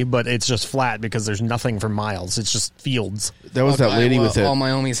hilly, but it's just flat because there's nothing for miles. It's just fields. That was that lady with All that. my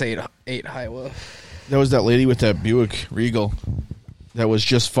homies ate Iowa. That was that lady with that Buick Regal that was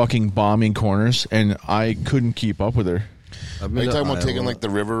just fucking bombing corners, and I couldn't keep up with her. Are you talking about taking, like, the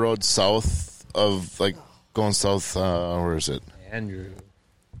river road south of, like, going south, where is it? Andrew.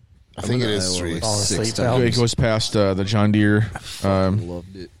 I think it is 3. Oh, Six Slate times. It goes past the John Deere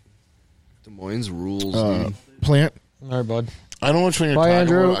Loved it. Des Moines rules. dude. plant. All right, bud. I don't know which one you're Bye, talking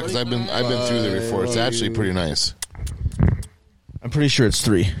Andrew. about because I've been through there before. It's actually pretty nice. I'm pretty sure it's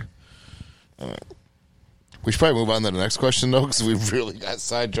 3. We should probably move on to the next question, though, because we really got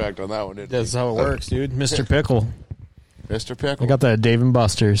sidetracked on that one, didn't That's how it works, dude. Mr. Pickle. we? Mr. Pickle. I got that at Dave and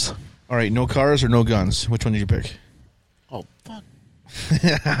Buster's. All right, no cars or no guns. Which one did you pick? Oh, fuck.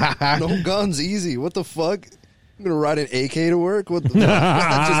 No guns, easy. What the fuck? I'm gonna ride an AK to work. What the fuck?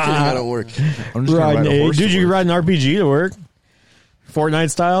 Just kidding. I don't work. I'm just gonna ride a horse. Dude, to you can work. ride an RPG to work.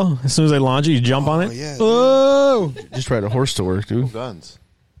 Fortnite style. As soon as they launch it, you jump on it. yeah, Oh! Just ride a horse to work, dude. Guns.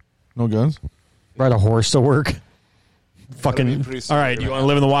 No guns. Ride a horse to work. Fucking. pretty All right, soon. you want to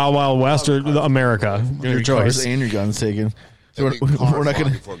live in the Wild Wild West or America? Your Your cars choice. and your guns taken. So That'd be we're car not fought gonna.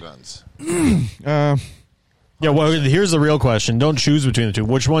 before guns. Yeah, well, here's the real question. Don't choose between the two.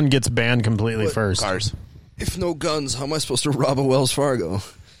 Which one gets banned completely first? Cars. If no guns, how am I supposed to rob a Wells Fargo?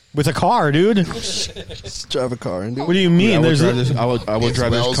 With a car, dude. Just drive a car and do What do it. you I mean? will There's drive this. I will It's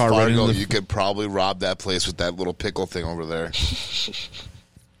drive this Wells car right Fargo. into You the. could probably rob that place with that little pickle thing over there.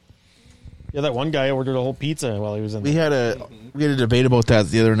 yeah, that one guy ordered a whole pizza while he was in We there. had a debate about that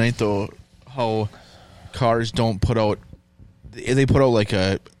the other night, though. How cars don't put out. They put out like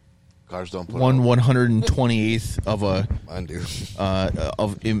a Cars don't put one out. 128th of a Mine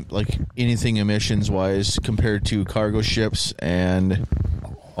do. like anything emissions wise compared to cargo ships and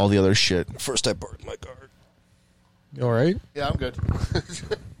all the other shit. First I parked my car. You all right? Yeah, I'm good.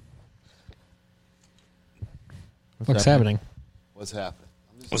 What's happening? What's happening?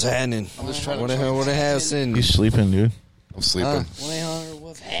 What's happening? I'm just trying to. What I have seen? You sleeping, dude? I'm sleeping.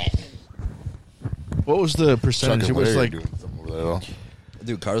 What was the Chuck percentage? It and was Larry like doing something over there, though.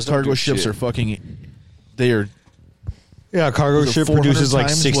 Dude, cars don't cargo do ships shit. are fucking. They are. Yeah, a cargo Was it ship 400 produces like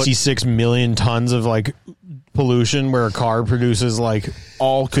times what- 66 million tons of like pollution, where a car produces like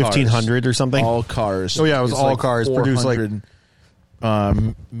All cars. 1,500 or something. All cars. Oh, yeah, it was It's all like cars produce, like-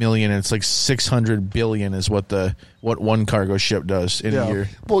 400, million. It's like 600 billion is what one cargo ship does in Yeah. a year.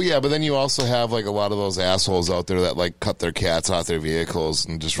 Well, yeah, but then you also have like a lot of those assholes out there that like cut their cats off their vehicles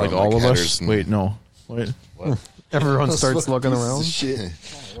and just Like run all of headers us. and- Wait, no. Wait. Everyone starts looking around. Shit.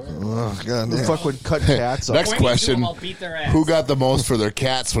 Oh, God Who the damn. fuck would cut cats up? Next question: I'll beat their ass. who got the most for their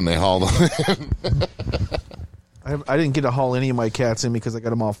cats when they hauled them? I didn't get to haul any of my cats in because I got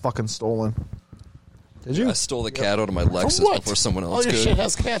them all fucking stolen. Did you? I stole the cat out of my Lexus What? before someone All else your could. shit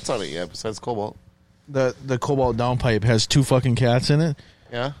has cats on it, yeah. Besides Cobalt, The Cobalt downpipe has 2 fucking cats in it,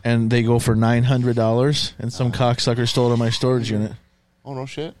 yeah. and they go for $900. And some cocksucker stole it in my storage unit. Oh no,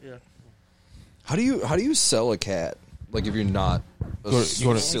 shit. How do you sell a cat? Like if you're not a Go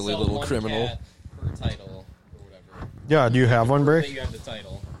to- silly little criminal. Per title or whatever. Yeah, do you have one, That Brick? you have the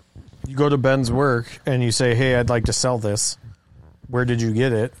title. You go to Ben's work and you say, "Hey, I'd like to sell this. Where did you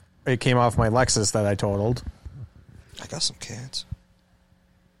get it?" It came off my Lexus that I totaled. I got some cats.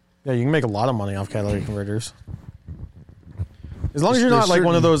 Yeah, you can make a lot of money off catalytic converters. As long as you're There's not like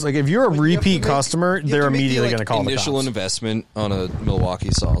one of certain- those, like if you're a You have to repeat make- customer, you have they're to make the, immediately like, going to call the initial cops. investment on a Milwaukee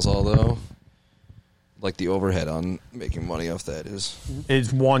Sawzall, though. Like the overhead on making money off that is.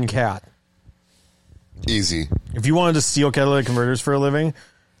 It's one cat. Easy. If you wanted to steal catalytic converters for a living,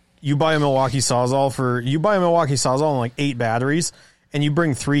 you buy a Milwaukee Sawzall and like 8 batteries, and you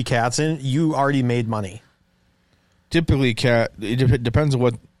bring 3 cats in, you already made money. Typically, it depends on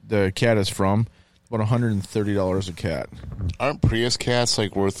what the cat is from. About $130 a cat. Aren't Prius cats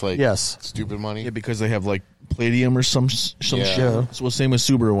like worth like Yes. stupid money? Yeah, because they have like palladium or some Yeah. shit. So same with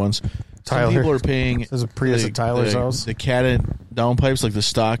Subaru ones. Tyler. Some people are paying. There's a Prius at Tyler's house. The catted downpipes, like the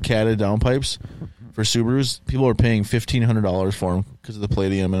stock catted downpipes for Subarus. People are paying $1,500 for them because of the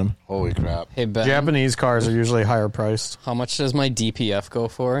palladium in them. Holy crap! Hey Ben, Japanese cars are usually higher priced. how much does my DPF go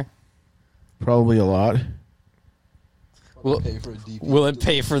for? Probably a lot. Will it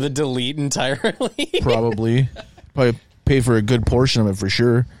pay for the delete entirely? Probably pay for a good portion of it for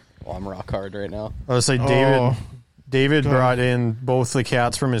sure. Oh, I'm rock hard right now. I would say Oh. David brought in both the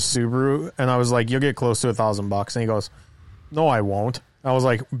cats from his Subaru, and I was like, "You'll get close to $1,000." And he goes, "No, I won't." I was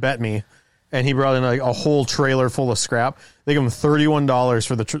like, "Bet me." And he brought in like a whole trailer full of scrap. They gave him $31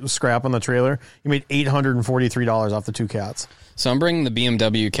 for the scrap on the trailer. He made $843 off the 2 cats. So I'm bringing the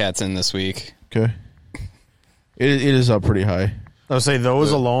BMW cats in this week. Okay. It is up pretty high. I would say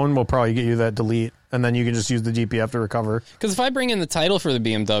those alone will probably get you that delete, and then you can just use the DPF to recover. Because if I bring in the title for the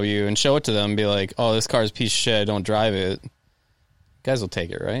BMW and show it to them and be like, oh, this car's a piece of shit, don't drive it, guys will take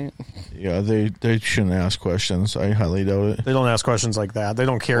it, right? Yeah, they shouldn't ask questions. I highly doubt it. They don't ask questions like that. They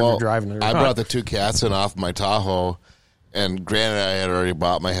don't care if Well, you're driving it or I not. brought the 2 cats in off my Tahoe, and granted, I had already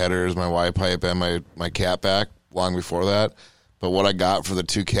bought my headers, my Y pipe, and my cat back long before that. But what I got for the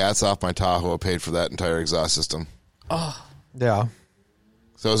 2 cats off my Tahoe paid for that entire exhaust system. Yeah.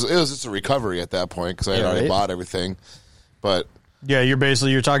 So it was just a recovery at that point because I had Yeah, already right? bought everything. But Yeah,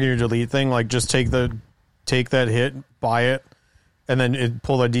 you're talking your delete thing. Like, just take that hit, buy it, and then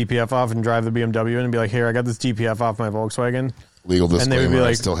pull that DPF off and drive the BMW in and be like, "Here, I got this DPF off my Volkswagen." legal they would be disclaimer, I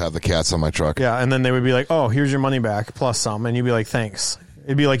like- still have the cats on my truck. Yeah, and then they would be like, "Oh, here's your money back plus some," and you'd be like, "Thanks."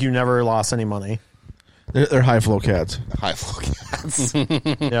 It'd be like you never lost any money. They're high flow cats. High flow cats.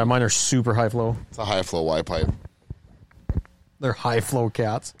 Yeah, mine are super high flow. It's a high flow Y pipe. They're high flow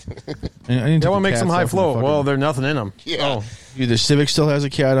cats. That What makes them high flow? Well, there's nothing in them. Yeah. the Civic still has a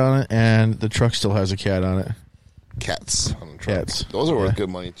cat on it, and the truck still has a cat on it. Cats on the truck. Cats. Those are worth Yeah. good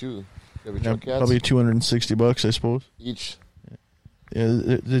money too. You have Yeah, your truck cats? probably $260, I suppose. Each. Yeah,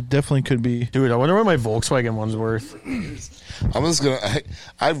 it definitely could be. Dude, I wonder what my Volkswagen one's worth. I'm just gonna.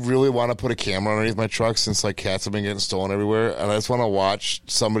 I really want to put a camera underneath my truck since like cats have been getting stolen everywhere, and I just want to watch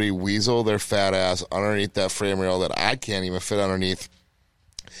somebody weasel their fat ass underneath that frame rail that I can't even fit underneath.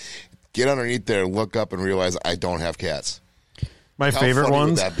 Get underneath there, look up, and realize I don't have cats. My How favorite funny would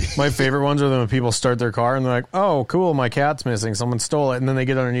ones. that be? My favorite ones are when people start their car and they're like, "Oh, cool, my cat's missing. Someone stole it." And then they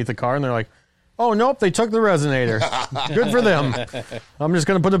get underneath the car and they're like, Oh, nope, they took the resonator. Good for them. I'm just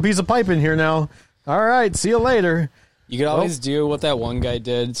going to put a piece of pipe in here now. All right, see you later. You could always do what that one guy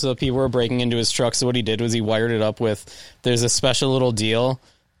did. So people were breaking into his truck. So what he did was he wired it up with, there's a special little deal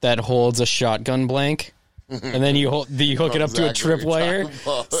that holds a shotgun blank. And then you hook it up to a tripwire.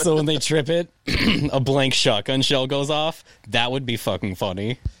 So when they trip it, a blank shotgun shell goes off. That would be fucking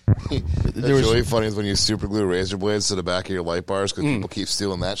funny. That's really funny is when you super glue razor blades to the back of your light bars because people keep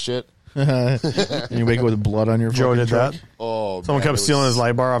stealing that shit. And you wake up with blood on your Joe fucking did truck. that. Oh, Someone man, kept stealing his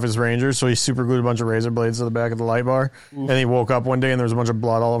light bar off his Ranger, so he super glued a bunch of razor blades to the back of the light bar. And he woke up one day and there was a bunch of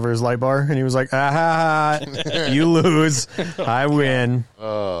blood all over his light bar. And he was like, you lose. I win.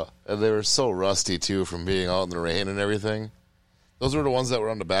 And they were so rusty, too, from being out in the rain and everything. Those were the ones that were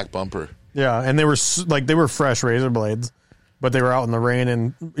on the back bumper. Yeah, and they were fresh razor blades, but they were out in the rain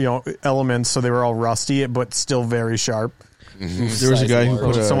and elements, so they were all rusty, but still very sharp. There was a guy who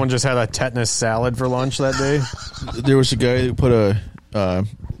put Someone just had a tetanus salad for lunch that day. There was a guy who put a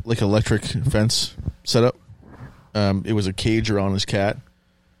like electric fence setup. It was a cage around his cat,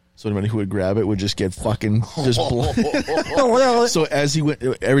 so anybody who would grab it would just get fucking just So as he went,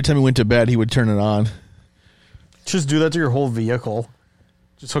 every time he went to bed, he would turn it on. Just do that to your whole vehicle.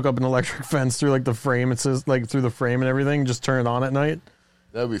 Just hook up an electric fence through like the frame. It says like through the frame and everything. Just turn it on at night.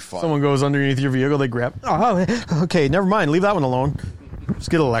 That'd be fun. Someone goes underneath your vehicle, they grab. Oh, okay, never mind. Leave that one alone. Just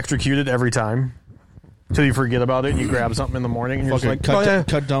get electrocuted every time until you forget about it. And you grab something in the morning and you're Fucking just like,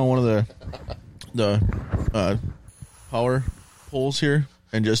 cut down one of the power poles here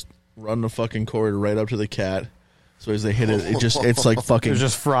and just run the fucking cord right up to the cat. So as they hit it, it's like fucking. There's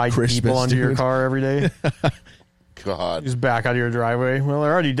just fried Christmas, people under your dude. car every day. God. Just back out of your driveway. Well,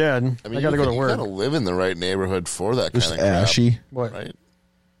 they're already dead. I got to go to You work. gotta live in the right neighborhood for that Just kind of crap. ashy. What? Right?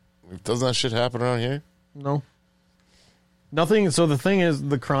 Doesn't that shit happen around here? No. Nothing. So the thing is,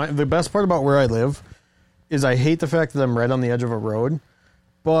 the best part about where I live is I hate the fact that I'm right on the edge of a road,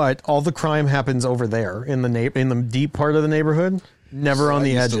 but all the crime happens over there in the deep part of the neighborhood, never on the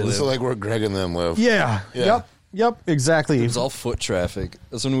used to edges. This is like where Greg and them live. Yeah. Yeah. Yep. Exactly. It was all foot traffic.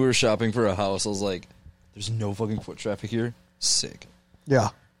 That's when we were shopping for a house. I was like, there's no fucking foot traffic here. Sick. Yeah.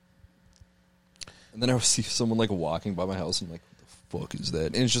 And then I would see someone like walking by my house and I'm like, what the fuck is that?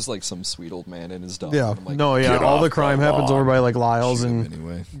 And it's just like some sweet old man and his dog. Yeah. And I'm like, No, yeah. get All off the crime my happens lawn. over by like Lyle's shoot him and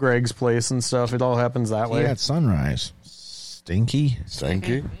anyway. Greg's place and stuff. It all happens that way. at sunrise. Stinky.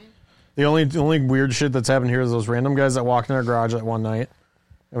 Stanky? The only weird shit that's happened here is those random guys that walked in our garage that one night,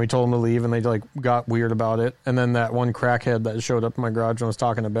 and we told them to leave, and they like got weird about it. And then that one crackhead that showed up in my garage and was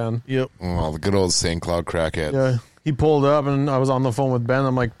talking to Ben. Yep. Oh, the good old St. Cloud crackhead. Yeah, he pulled up, and I was on the phone with Ben.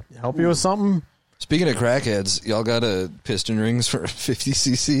 I'm like, "Help you with something?" Speaking of crackheads, y'all got a piston rings for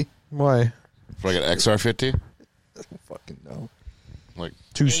 50cc? Why? For like an XR50? Fucking no. Like,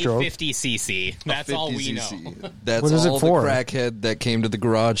 2-stroke. 50cc. That's all we know. 50cc. That's What is it all for? the crackhead that came to the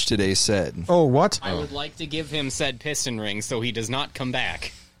garage today said. Oh, what? I would like to give him said piston ring so he does not come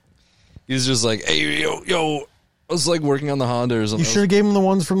back. He's just like, hey, yo. I was like working on the Honda or something. You should have gave him the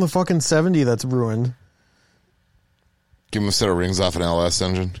ones from the fucking 70 that's ruined. give him a set of rings off an LS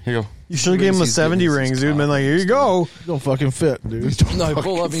engine. Here you go. You should have gave him the He's 70 giving us rings, his dude. Been like, here you go. Don't fucking fit, dude. No, I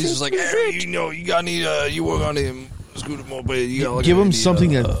pull up and he's just like, hey, you got need you work on him. Scooter moped. You got Give him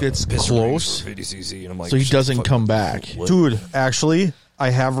something that fits close 50cc, and I'm like, so he shut the doesn't fuck come up. back. Dude, actually, I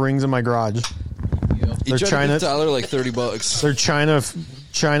have rings in my garage. You They're tried to China- give Tyler like $30. They're China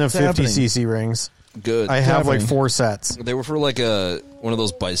happening? 50cc rings. Good. I have like happening? 4 sets. They were for like one of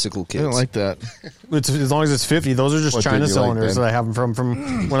those bicycle I kits. don't like that. It's, as long as it's 50. Those are just What China did you like cylinders then? that I have them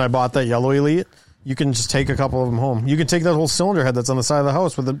from when I bought that yellow Elite. You can just take a couple of them home. You can take that whole cylinder head that's on the side of the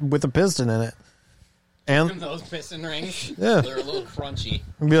house with a piston in it. And Those piston rings, Yeah. they're a little crunchy.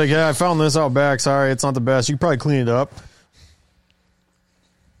 be like, yeah, I found this out back. Sorry, it's not the best. You can probably clean it up.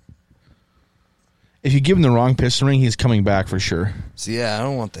 If you give him the wrong piston ring, he's coming back for sure. So, yeah, I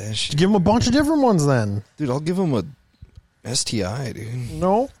don't want that shit. Give him a bunch of different ones then. Dude, I'll give him a STI, dude.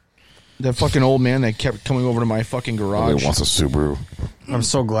 No. That fucking old man that kept coming over to my fucking garage. He wants a Subaru. I'm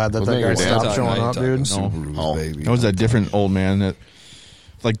so glad that Wasn't that guy it your dad? stopped showing up, dude. Oh. Baby. That was that different old man that,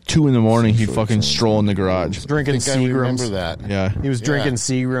 like 2 a.m, he'd fucking stroll in the garage. Drinking I think I remember Seagrams. that. Yeah, He was drinking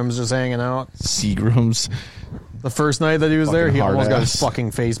Seagrams, just hanging out. Seagrams. The first night that he was there, Fucking he almost got hard his ass.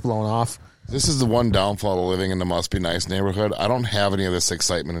 fucking face blown off. This is the one downfall of living in the Must Be Nice neighborhood. I don't have any of this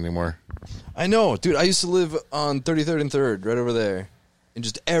excitement anymore. I know, dude. I used to live on 33rd and 3rd, right over there. And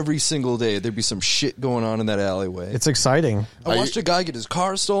just every single day, there'd be some shit going on in that alleyway. It's exciting. I watched a guy get his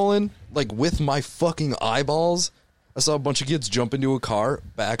car stolen, like, with my fucking eyeballs. I saw a bunch of kids jump into a car,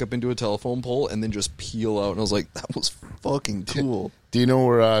 back up into a telephone pole, and then just peel out. And I was like, that was fucking cool. Do you know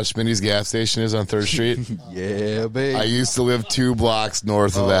where Schmitty's gas station is on 3rd Street? Yeah, babe. I used to live 2 blocks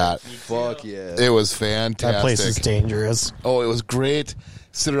north of that. Fuck yeah. It was fantastic. That place is dangerous. Oh, it was great.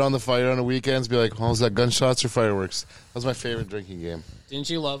 Sit around the fire on the weekends, be like, was that gunshots or fireworks? That was my favorite drinking game. Didn't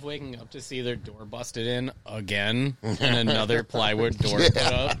you love waking up to see their door busted in again and another plywood door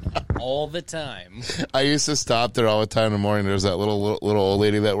put up all the time? I used to stop there all the time in the morning. There was that little old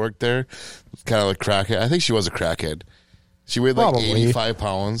lady that worked there. Kind of like crackhead. I think she was a crackhead. She weighed like Probably. 85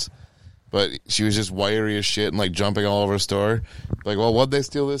 pounds, but she was just wiry as shit and like jumping all over a store. Like, well, what'd they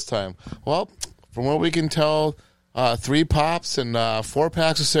steal this time? Well, from what we can tell, 3 pops and 4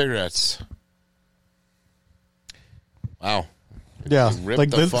 packs of cigarettes. Wow. Yeah,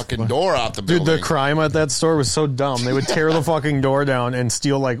 Ripped the fucking door out the building. Dude, the crime at that store was so dumb. They would tear the fucking door down and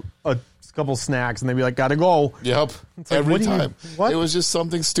steal like a couple snacks, and they'd be like, "Gotta go." Yep. like, Every what do you- time. what? It was just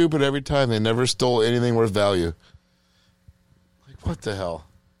something stupid every time. They never stole anything worth value. Like, what the hell?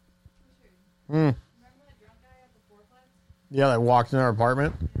 Yeah, they walked in our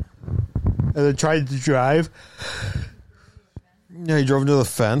apartment and they tried to drive. Yeah, he drove into the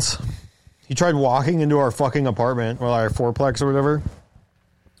fence. He tried walking into our fucking apartment, or our fourplex or whatever.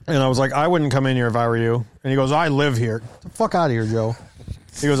 And I was like, I wouldn't come in here if I were you. And he goes, I live here. Get the fuck out of here, Joe.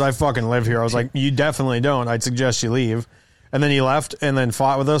 He goes, I fucking live here. I was like, you definitely don't. I'd suggest you leave. And then he left and then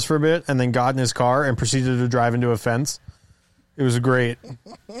fought with us for a bit and then got in his car and proceeded to drive into a fence. It was great.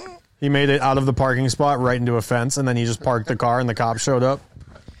 He made it out of the parking spot right into a fence, and then he just parked the car and the cops showed up.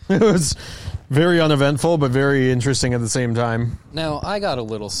 It was very uneventful, but very interesting at the same time. Now, I got a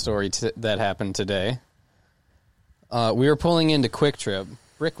little story that happened today. We were pulling into Quick Trip.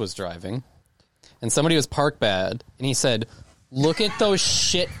 Rick was driving, and somebody was parked bad, and he said, "Look at those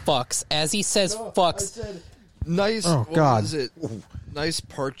shit fucks." As he says fucks, Nice. Oh, what God. was it? Nice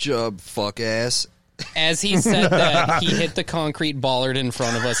park job, fuck ass. as he said that, he hit the concrete bollard in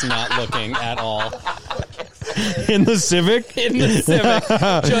front of us, not looking at all. In the Civic? In the Civic.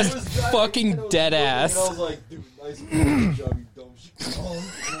 Just fucking dead ass. I was like, dude, nice park job, you dumb shit.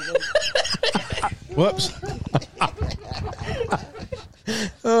 Whoops.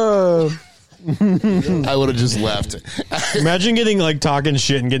 I would have just left. Imagine getting, like, talking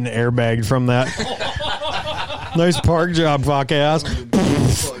shit and getting airbagged from that. Nice park job, fuck ass.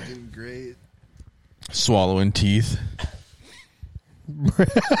 Fucking great. Swallowing teeth.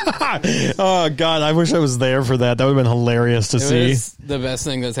 Oh, God, I wish I was there for that. That would have been hilarious to It see. was the best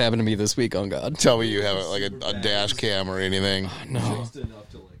thing that's happened to me this week, on God. Tell me you have like a dash cam or anything.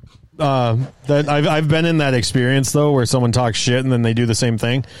 That I've been in that experience though, where someone talks shit and then they do the same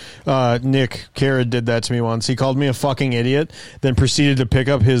thing. Nick Carrot did that to me once. He called me a fucking idiot, then proceeded to pick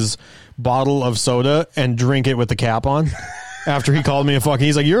up his bottle of soda and drink it with the cap on. After he called me a fucking,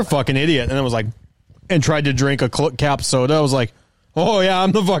 he's like, "You're a fucking idiot," and I was like, and tried to drink a cap soda. I was like, "Oh yeah,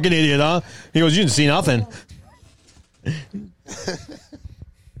 I'm the fucking idiot, huh?" He goes, "You didn't see nothing." I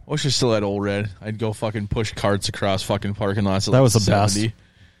wish I still had old red. I'd go fucking push carts across fucking parking lots. At That like was the 70. best.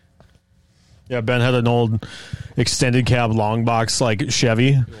 Yeah, Ben had an old extended cab long box like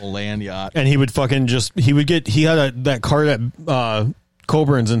Chevy. Old land yacht. And he would fucking he had that cart at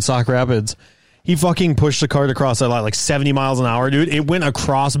Coburn's in Sauk Rapids. He fucking pushed the cart across that lot like 70 miles an hour, dude. It went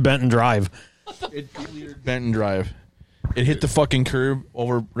across Benton Drive. It cleared Benton Drive. It hit the fucking curb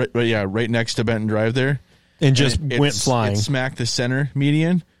over, right next to Benton Drive there. And just it went flying. It smacked the center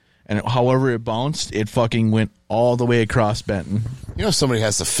median, and however it bounced, it fucking went all the way across Benton. You know somebody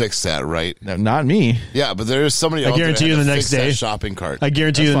has to fix that, right? No, not me. Yeah, but there's somebody. out there guarantee that you had the to next fix that day- shopping cart. I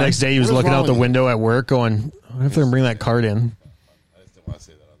guarantee you That's the fine. next day he was What is looking wrong out the with you? window at work going, I wonder if they're going to bring that cart in.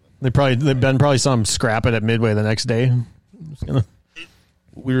 Ben probably saw him scrap it at Midway the next day.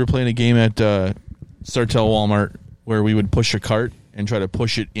 We were playing a game at Sartell Walmart where we would push a cart and try to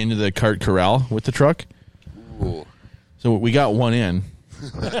push it into the cart corral with the truck. Ooh. So we got one in.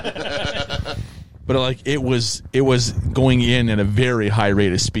 But like it was going in at a very high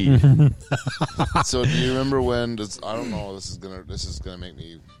rate of speed. So do you remember when? I don't know. This is gonna make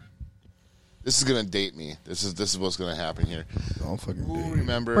me. This is gonna date me. This is what's gonna happen here. I'll fucking Who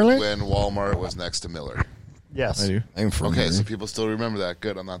remembers Really? when Walmart was next to Miller? Yes. I do. I'm from Okay, there. so people still remember that.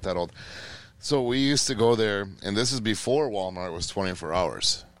 Good, I'm not that old. So we used to go there, and this is before Walmart was 24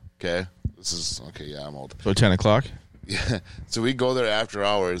 hours. Okay, yeah, I'm old. So 10 o'clock. Yeah, so we go there after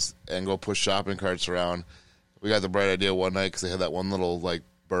hours and go push shopping carts around. We got the bright idea one night because they had that one little like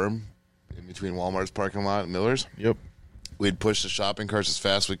berm in between Walmart's parking lot and Miller's. Yep. We'd push the shopping carts as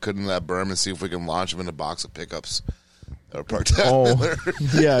fast as we could in that berm and see if we can launch them in a box of pickups. that were parked at Oh. Miller.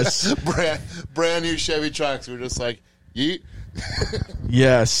 Yes. brand new Chevy trucks. We were just like, yeet.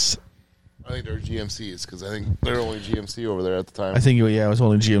 Yes. I think they're GMCs because I think they're only GMC over there at the time. I think, it was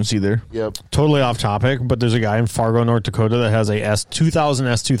only GMC there. Yep. Totally off topic, but there's a guy in Fargo, North Dakota that has a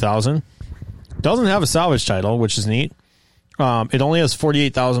S2000. Doesn't have a salvage title, which is neat. It only has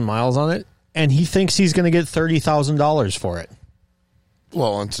 48,000 miles on it, and he thinks he's going to get $30,000 for it.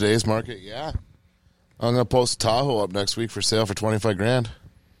 Well, in today's market, yeah. I'm gonna post Tahoe up next week for sale for $25,000.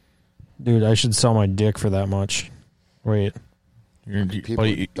 Dude, I should sell my dick for that much. Wait. People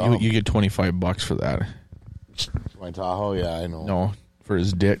You get $25 for that. My Tahoe, yeah, I know. No, for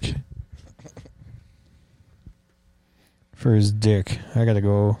his dick. For his dick. I got to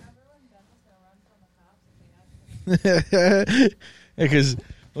go. Because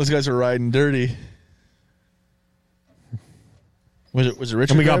those guys are riding dirty. Was it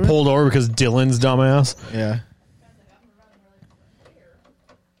Richard? And we got driving? pulled over because Dylan's dumbass. Yeah.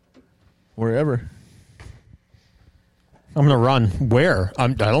 Wherever. I'm going to run. Where? I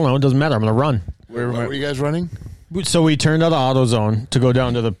don't know. It doesn't matter. I'm going to run. Where were you guys running? So we turned out of AutoZone to go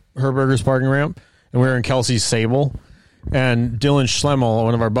down to the Herberger's parking ramp, and we were in Kelsey's Sable. And Dylan Schlemmel,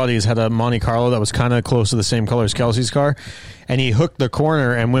 one of our buddies, had a Monte Carlo that was kind of close to the same color as Kelsey's car. And he hooked the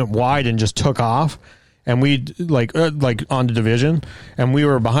corner and went wide and just took off. And we like on the division, and we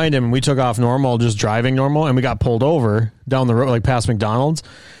were behind him, and we took off normal, just driving normal, and we got pulled over down the road, like past McDonald's.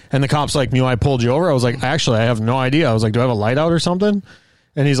 And the cop's like, I pulled you over. I was like, actually, I have no idea. I was like, do I have a light out or something?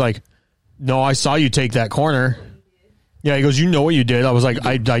 And he's like, no, I saw you take that corner. Yeah, he goes, you know what you did. I was like,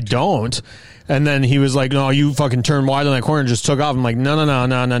 I don't. And then he was like, no, you fucking turned wide on that corner and just took off. I'm like, no.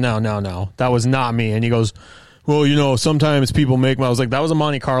 That was not me. And he goes, well, sometimes people make... I was like, that was a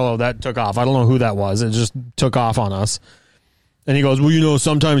Monte Carlo that took off. I don't know who that was. It just took off on us. And he goes, well,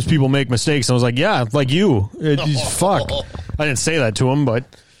 sometimes people make mistakes. And I was like, yeah, like you. Fuck. I didn't say that to him, but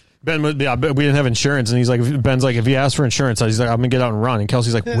Ben, we didn't have insurance. And he's like, Ben's like, if he asks for insurance, he's like, I'm going to get out and run. And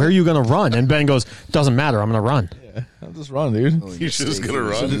Kelsey's like, where are you going to run? And Ben goes, doesn't matter. I'm going to run. Yeah, I'll just run, dude. You're just gonna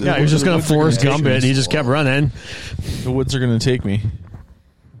run. Yeah, he was just going to Forrest Gump it. He just kept running. The woods are going to take me.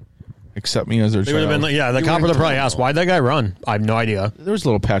 Accept me as their They would have been child. like, the cop would have probably asked, why'd that guy run? I have no idea. There was a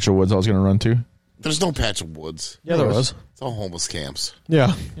little patch of woods I was going to run to. There's no patch of woods. Yeah, there was. It's all homeless camps.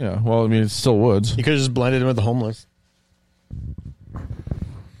 Yeah. Yeah, well, I mean, it's still woods. You could have just blended in with the homeless.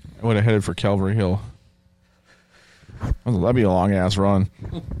 I would have headed for Calvary Hill. That'd be a long-ass run.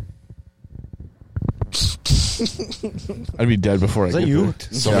 I'd be dead before I that get you? there.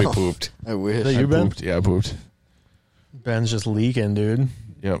 Somebody Yeah. pooped. I wish. That I you, Ben? pooped. Yeah, I pooped. Ben's just leaking, dude.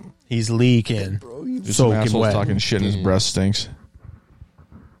 Yep. He's leaking. Just some Soaking assholes wet. talking shit and his breath stinks.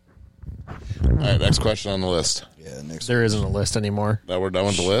 All right, next question on the list. Yeah, next. There isn't a list anymore. Now we're done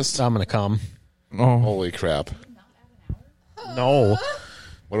with the list? I'm going to come. Oh, Holy crap. No.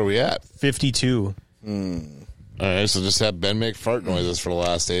 What are we at? 52. All right, so just have Ben make fart noises for the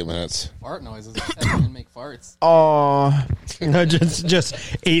last 8 minutes. Fart noises. Everyone make farts. just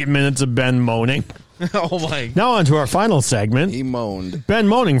 8 minutes of Ben moaning. oh my! Now on to our final segment. He moaned. Ben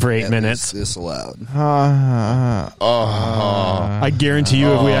moaning for 8 At minutes. least this loud. I guarantee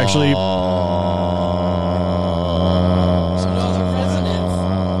you if we actually...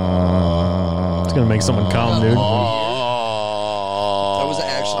 It's going to make someone come, dude. I was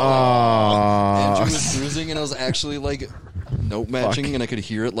actually Andrew was cruising, and I was actually like note matching, and I could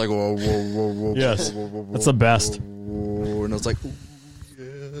hear it like whoa, whoa, whoa, whoa. Yes. whoa, whoa, whoa, That's the best. whoa, and I was like,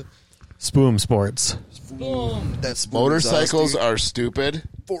 ooh, Spoom Sports. that's Motorcycles are stupid.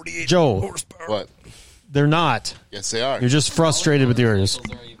 48 Joe, horsepower. What? they're not. Yes, they are. You're just frustrated with yours.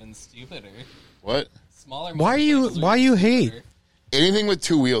 Those are even stupider. What? Smaller. Why you hate? Anything with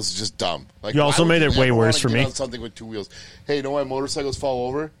two wheels is just dumb. Like, You also why would made it way ever worse wanna for get me. on something with two wheels. Hey, you know why motorcycles fall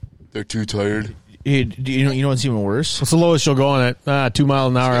over? They're too tired. Hey, you know what's even worse? What's the lowest you'll go on it? 2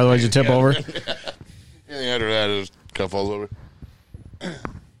 miles an hour, otherwise you tip over. Anything after that is kind of falls over.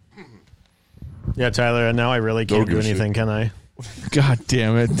 Yeah, Tyler, now I really can't do give a anything, can I? God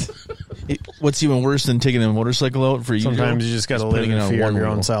damn it! What's even worse than taking a motorcycle out for you? Sometimes you just got to live putting in it on fear of one your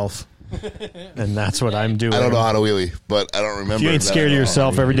own wheel. self. And that's what I'm doing. I don't know how to wheelie, but I don't remember. If you ain't that scared I of know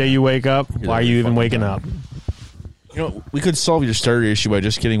yourself every day you wake up, why are you even waking up? You know, we could solve your starter issue by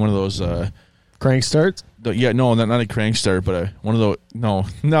just getting one of those. Crank starts? Not a crank start, but one of those. No.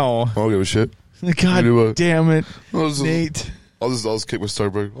 I don't give a shit. God do what? damn it, I'll just- Nate. I'll just kick my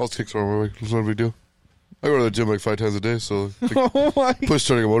start brake. I'll kick start my brake. It's not a big deal. I go to the gym like 5 times a day, so Oh my! push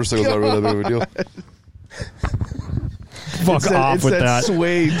starting a motorcycle is not really that big of a deal. Fuck off with that.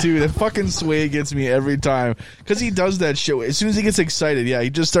 sway too. That fucking sway gets me every time because he does that shit. As soon as he gets excited, he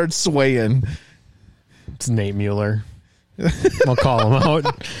just starts swaying. It's Nate Mueller. I'll call him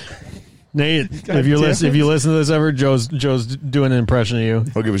out. Nate, if you listen to this ever, Joe's doing an impression of you.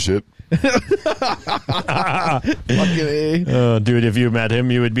 I'll give a shit. Fucking A. Dude, if you met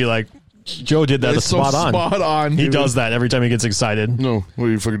him, you would be like, Joe did that It's so spot on. spot on, He dude. does that every time he gets excited. No, what are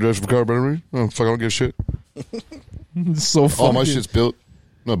you fucking dressed for car better than me? No, fuck, I don't give a shit. It's so funny. All my shit's built.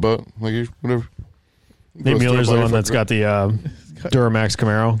 No, but like you, whatever. Nate Mueller's the one that's got the Duramax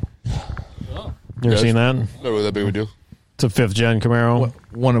Camaro. You ever seen that? Not really that big of a deal. It's a 5th gen Camaro.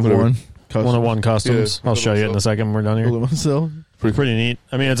 One of Whatever. one. One of one customs. Yeah, I'll show you it in a second when we're done here. So Pretty neat.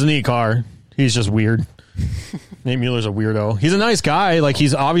 I mean, it's a neat car. He's just weird. Nate Mueller's a weirdo. He's a nice guy. Like,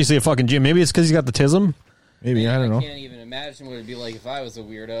 he's obviously a fucking G. Maybe it's because he's got the tism. maybe I don't know. can't even imagine what it'd be like if I was a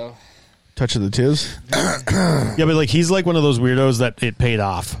weirdo. Touch of the tiz. Yeah, but like he's like one of those weirdos that it paid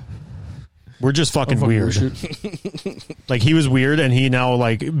off. We're just fucking weird. Like he was weird and he now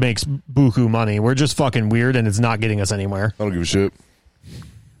like makes buku money. We're just fucking weird and it's not getting us anywhere. I don't give a shit.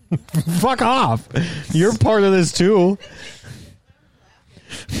 Fuck off. You're part of this too.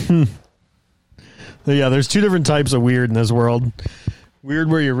 Yeah, there's two different types of weird in this world. Weird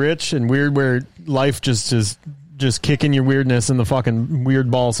where you're rich and weird where life just is just kicking your weirdness in the fucking weird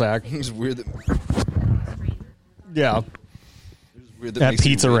ball sack. It's weird that Yeah. weird that At makes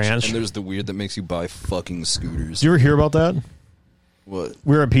you Pizza rich, Ranch. and there's the weird that makes you buy fucking scooters. Did you ever hear about that? What?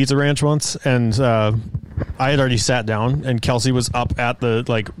 We were at Pizza Ranch once, and I had already sat down, and Kelsey was up at the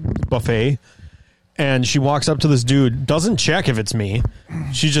like buffet, and she walks up to this dude, doesn't check if it's me.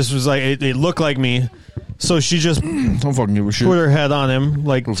 She just was like, it looked like me, so she just Don't fucking give a shit. put her head on him,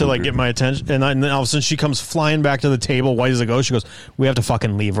 like to like get my attention, and then all of a sudden she comes flying back to the table, white as a ghost. She goes, "We have to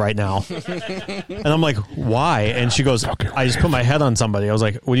fucking leave right now." And I'm like, "Why?" And she goes, "I just put my head on somebody." I was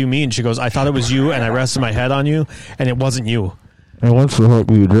like, "What do you mean?" She goes, "I thought it was you, and I rested my head on you, and it wasn't you." And once the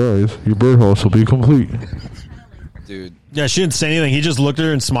heartbeat dries, your birdhouse will be complete. Dude, Yeah, she didn't say anything. He just looked at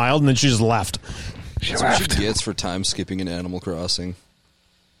her and smiled, and then she just left. that's what she gets for time skipping in Animal Crossing.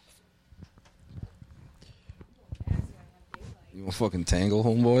 You want fucking tangle,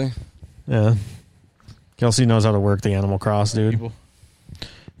 homeboy? Yeah. Kelsey knows how to work the Animal Cross, dude. People,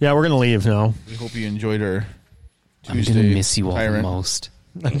 Yeah, we're going to leave now. we hope you enjoyed our I'm Tuesday. gonna miss you all the Tyrant. most.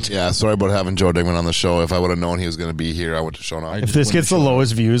 Yeah, sorry about having Joe Digman on the show. If I would have known he was going to be here, I would have shown up. If this gets the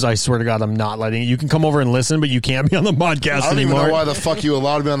lowest views, I swear to God, I'm not letting you. You can come over and listen, but you can't be on the podcast I don't even anymore. know why the fuck you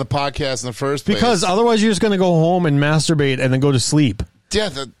allowed me on the podcast in the first place. Because otherwise, you're just going to go home and masturbate and then go to sleep. yeah,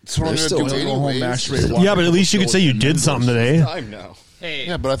 that's what I'm There's going to still do Go home, anyways. masturbate, Yeah, but at least you could say you did something today. Time now. Hey,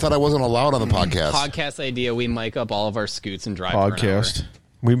 Yeah, but I thought I wasn't allowed on the podcast. podcast idea: we mic up all of our scoots and drive for an podcast.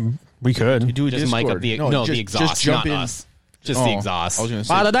 We could. You do a hour. Just mic up Discord. the the exhaust, Just jump not in. us. Just Oh, the exhaust. I was going to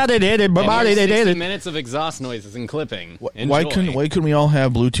say. And here's 60 minutes of exhaust noises and clipping. Why Enjoy. couldn't we all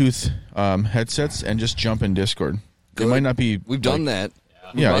have Bluetooth headsets and just jump in Discord? It might not be. We've done that.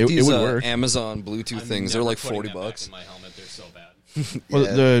 Yeah, Bought it these, would work. Amazon Bluetooth things. They're like $40. In my helmet, they're so bad. Well,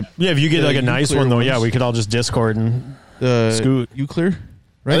 the Yeah, if you get The like a nice Uclear one, though, ones. yeah, we could all just Discord and Scoot Uclear,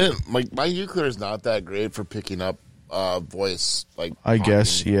 I right? didn't, my Euclid is not that great for picking up voice. Like I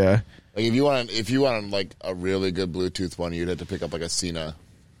guess, talking. yeah. Like if you want like a really good Bluetooth one, you'd have to pick up like a Cena.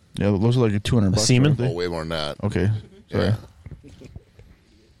 Yeah, those are like $200. Siemens? aren't Oh, way more than that. they? Okay, sorry. Yeah.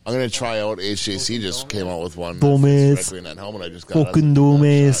 I'm gonna try out. HJC just came out with one. Gomez. Directly in that helmet I just got. Fucking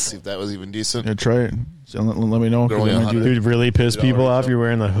Gomez. See if that was even decent. Yeah, try it. So let me know. 'cause They're only I might do 100. that. Dude, really piss people off. You're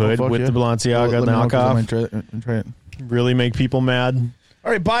wearing the hood Oh, fuck with yeah. the Balenciaga Let me know 'cause I might knockoff. try it. Really make people mad.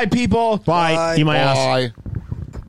 All right, bye, people. Bye. Eat my ass. Bye.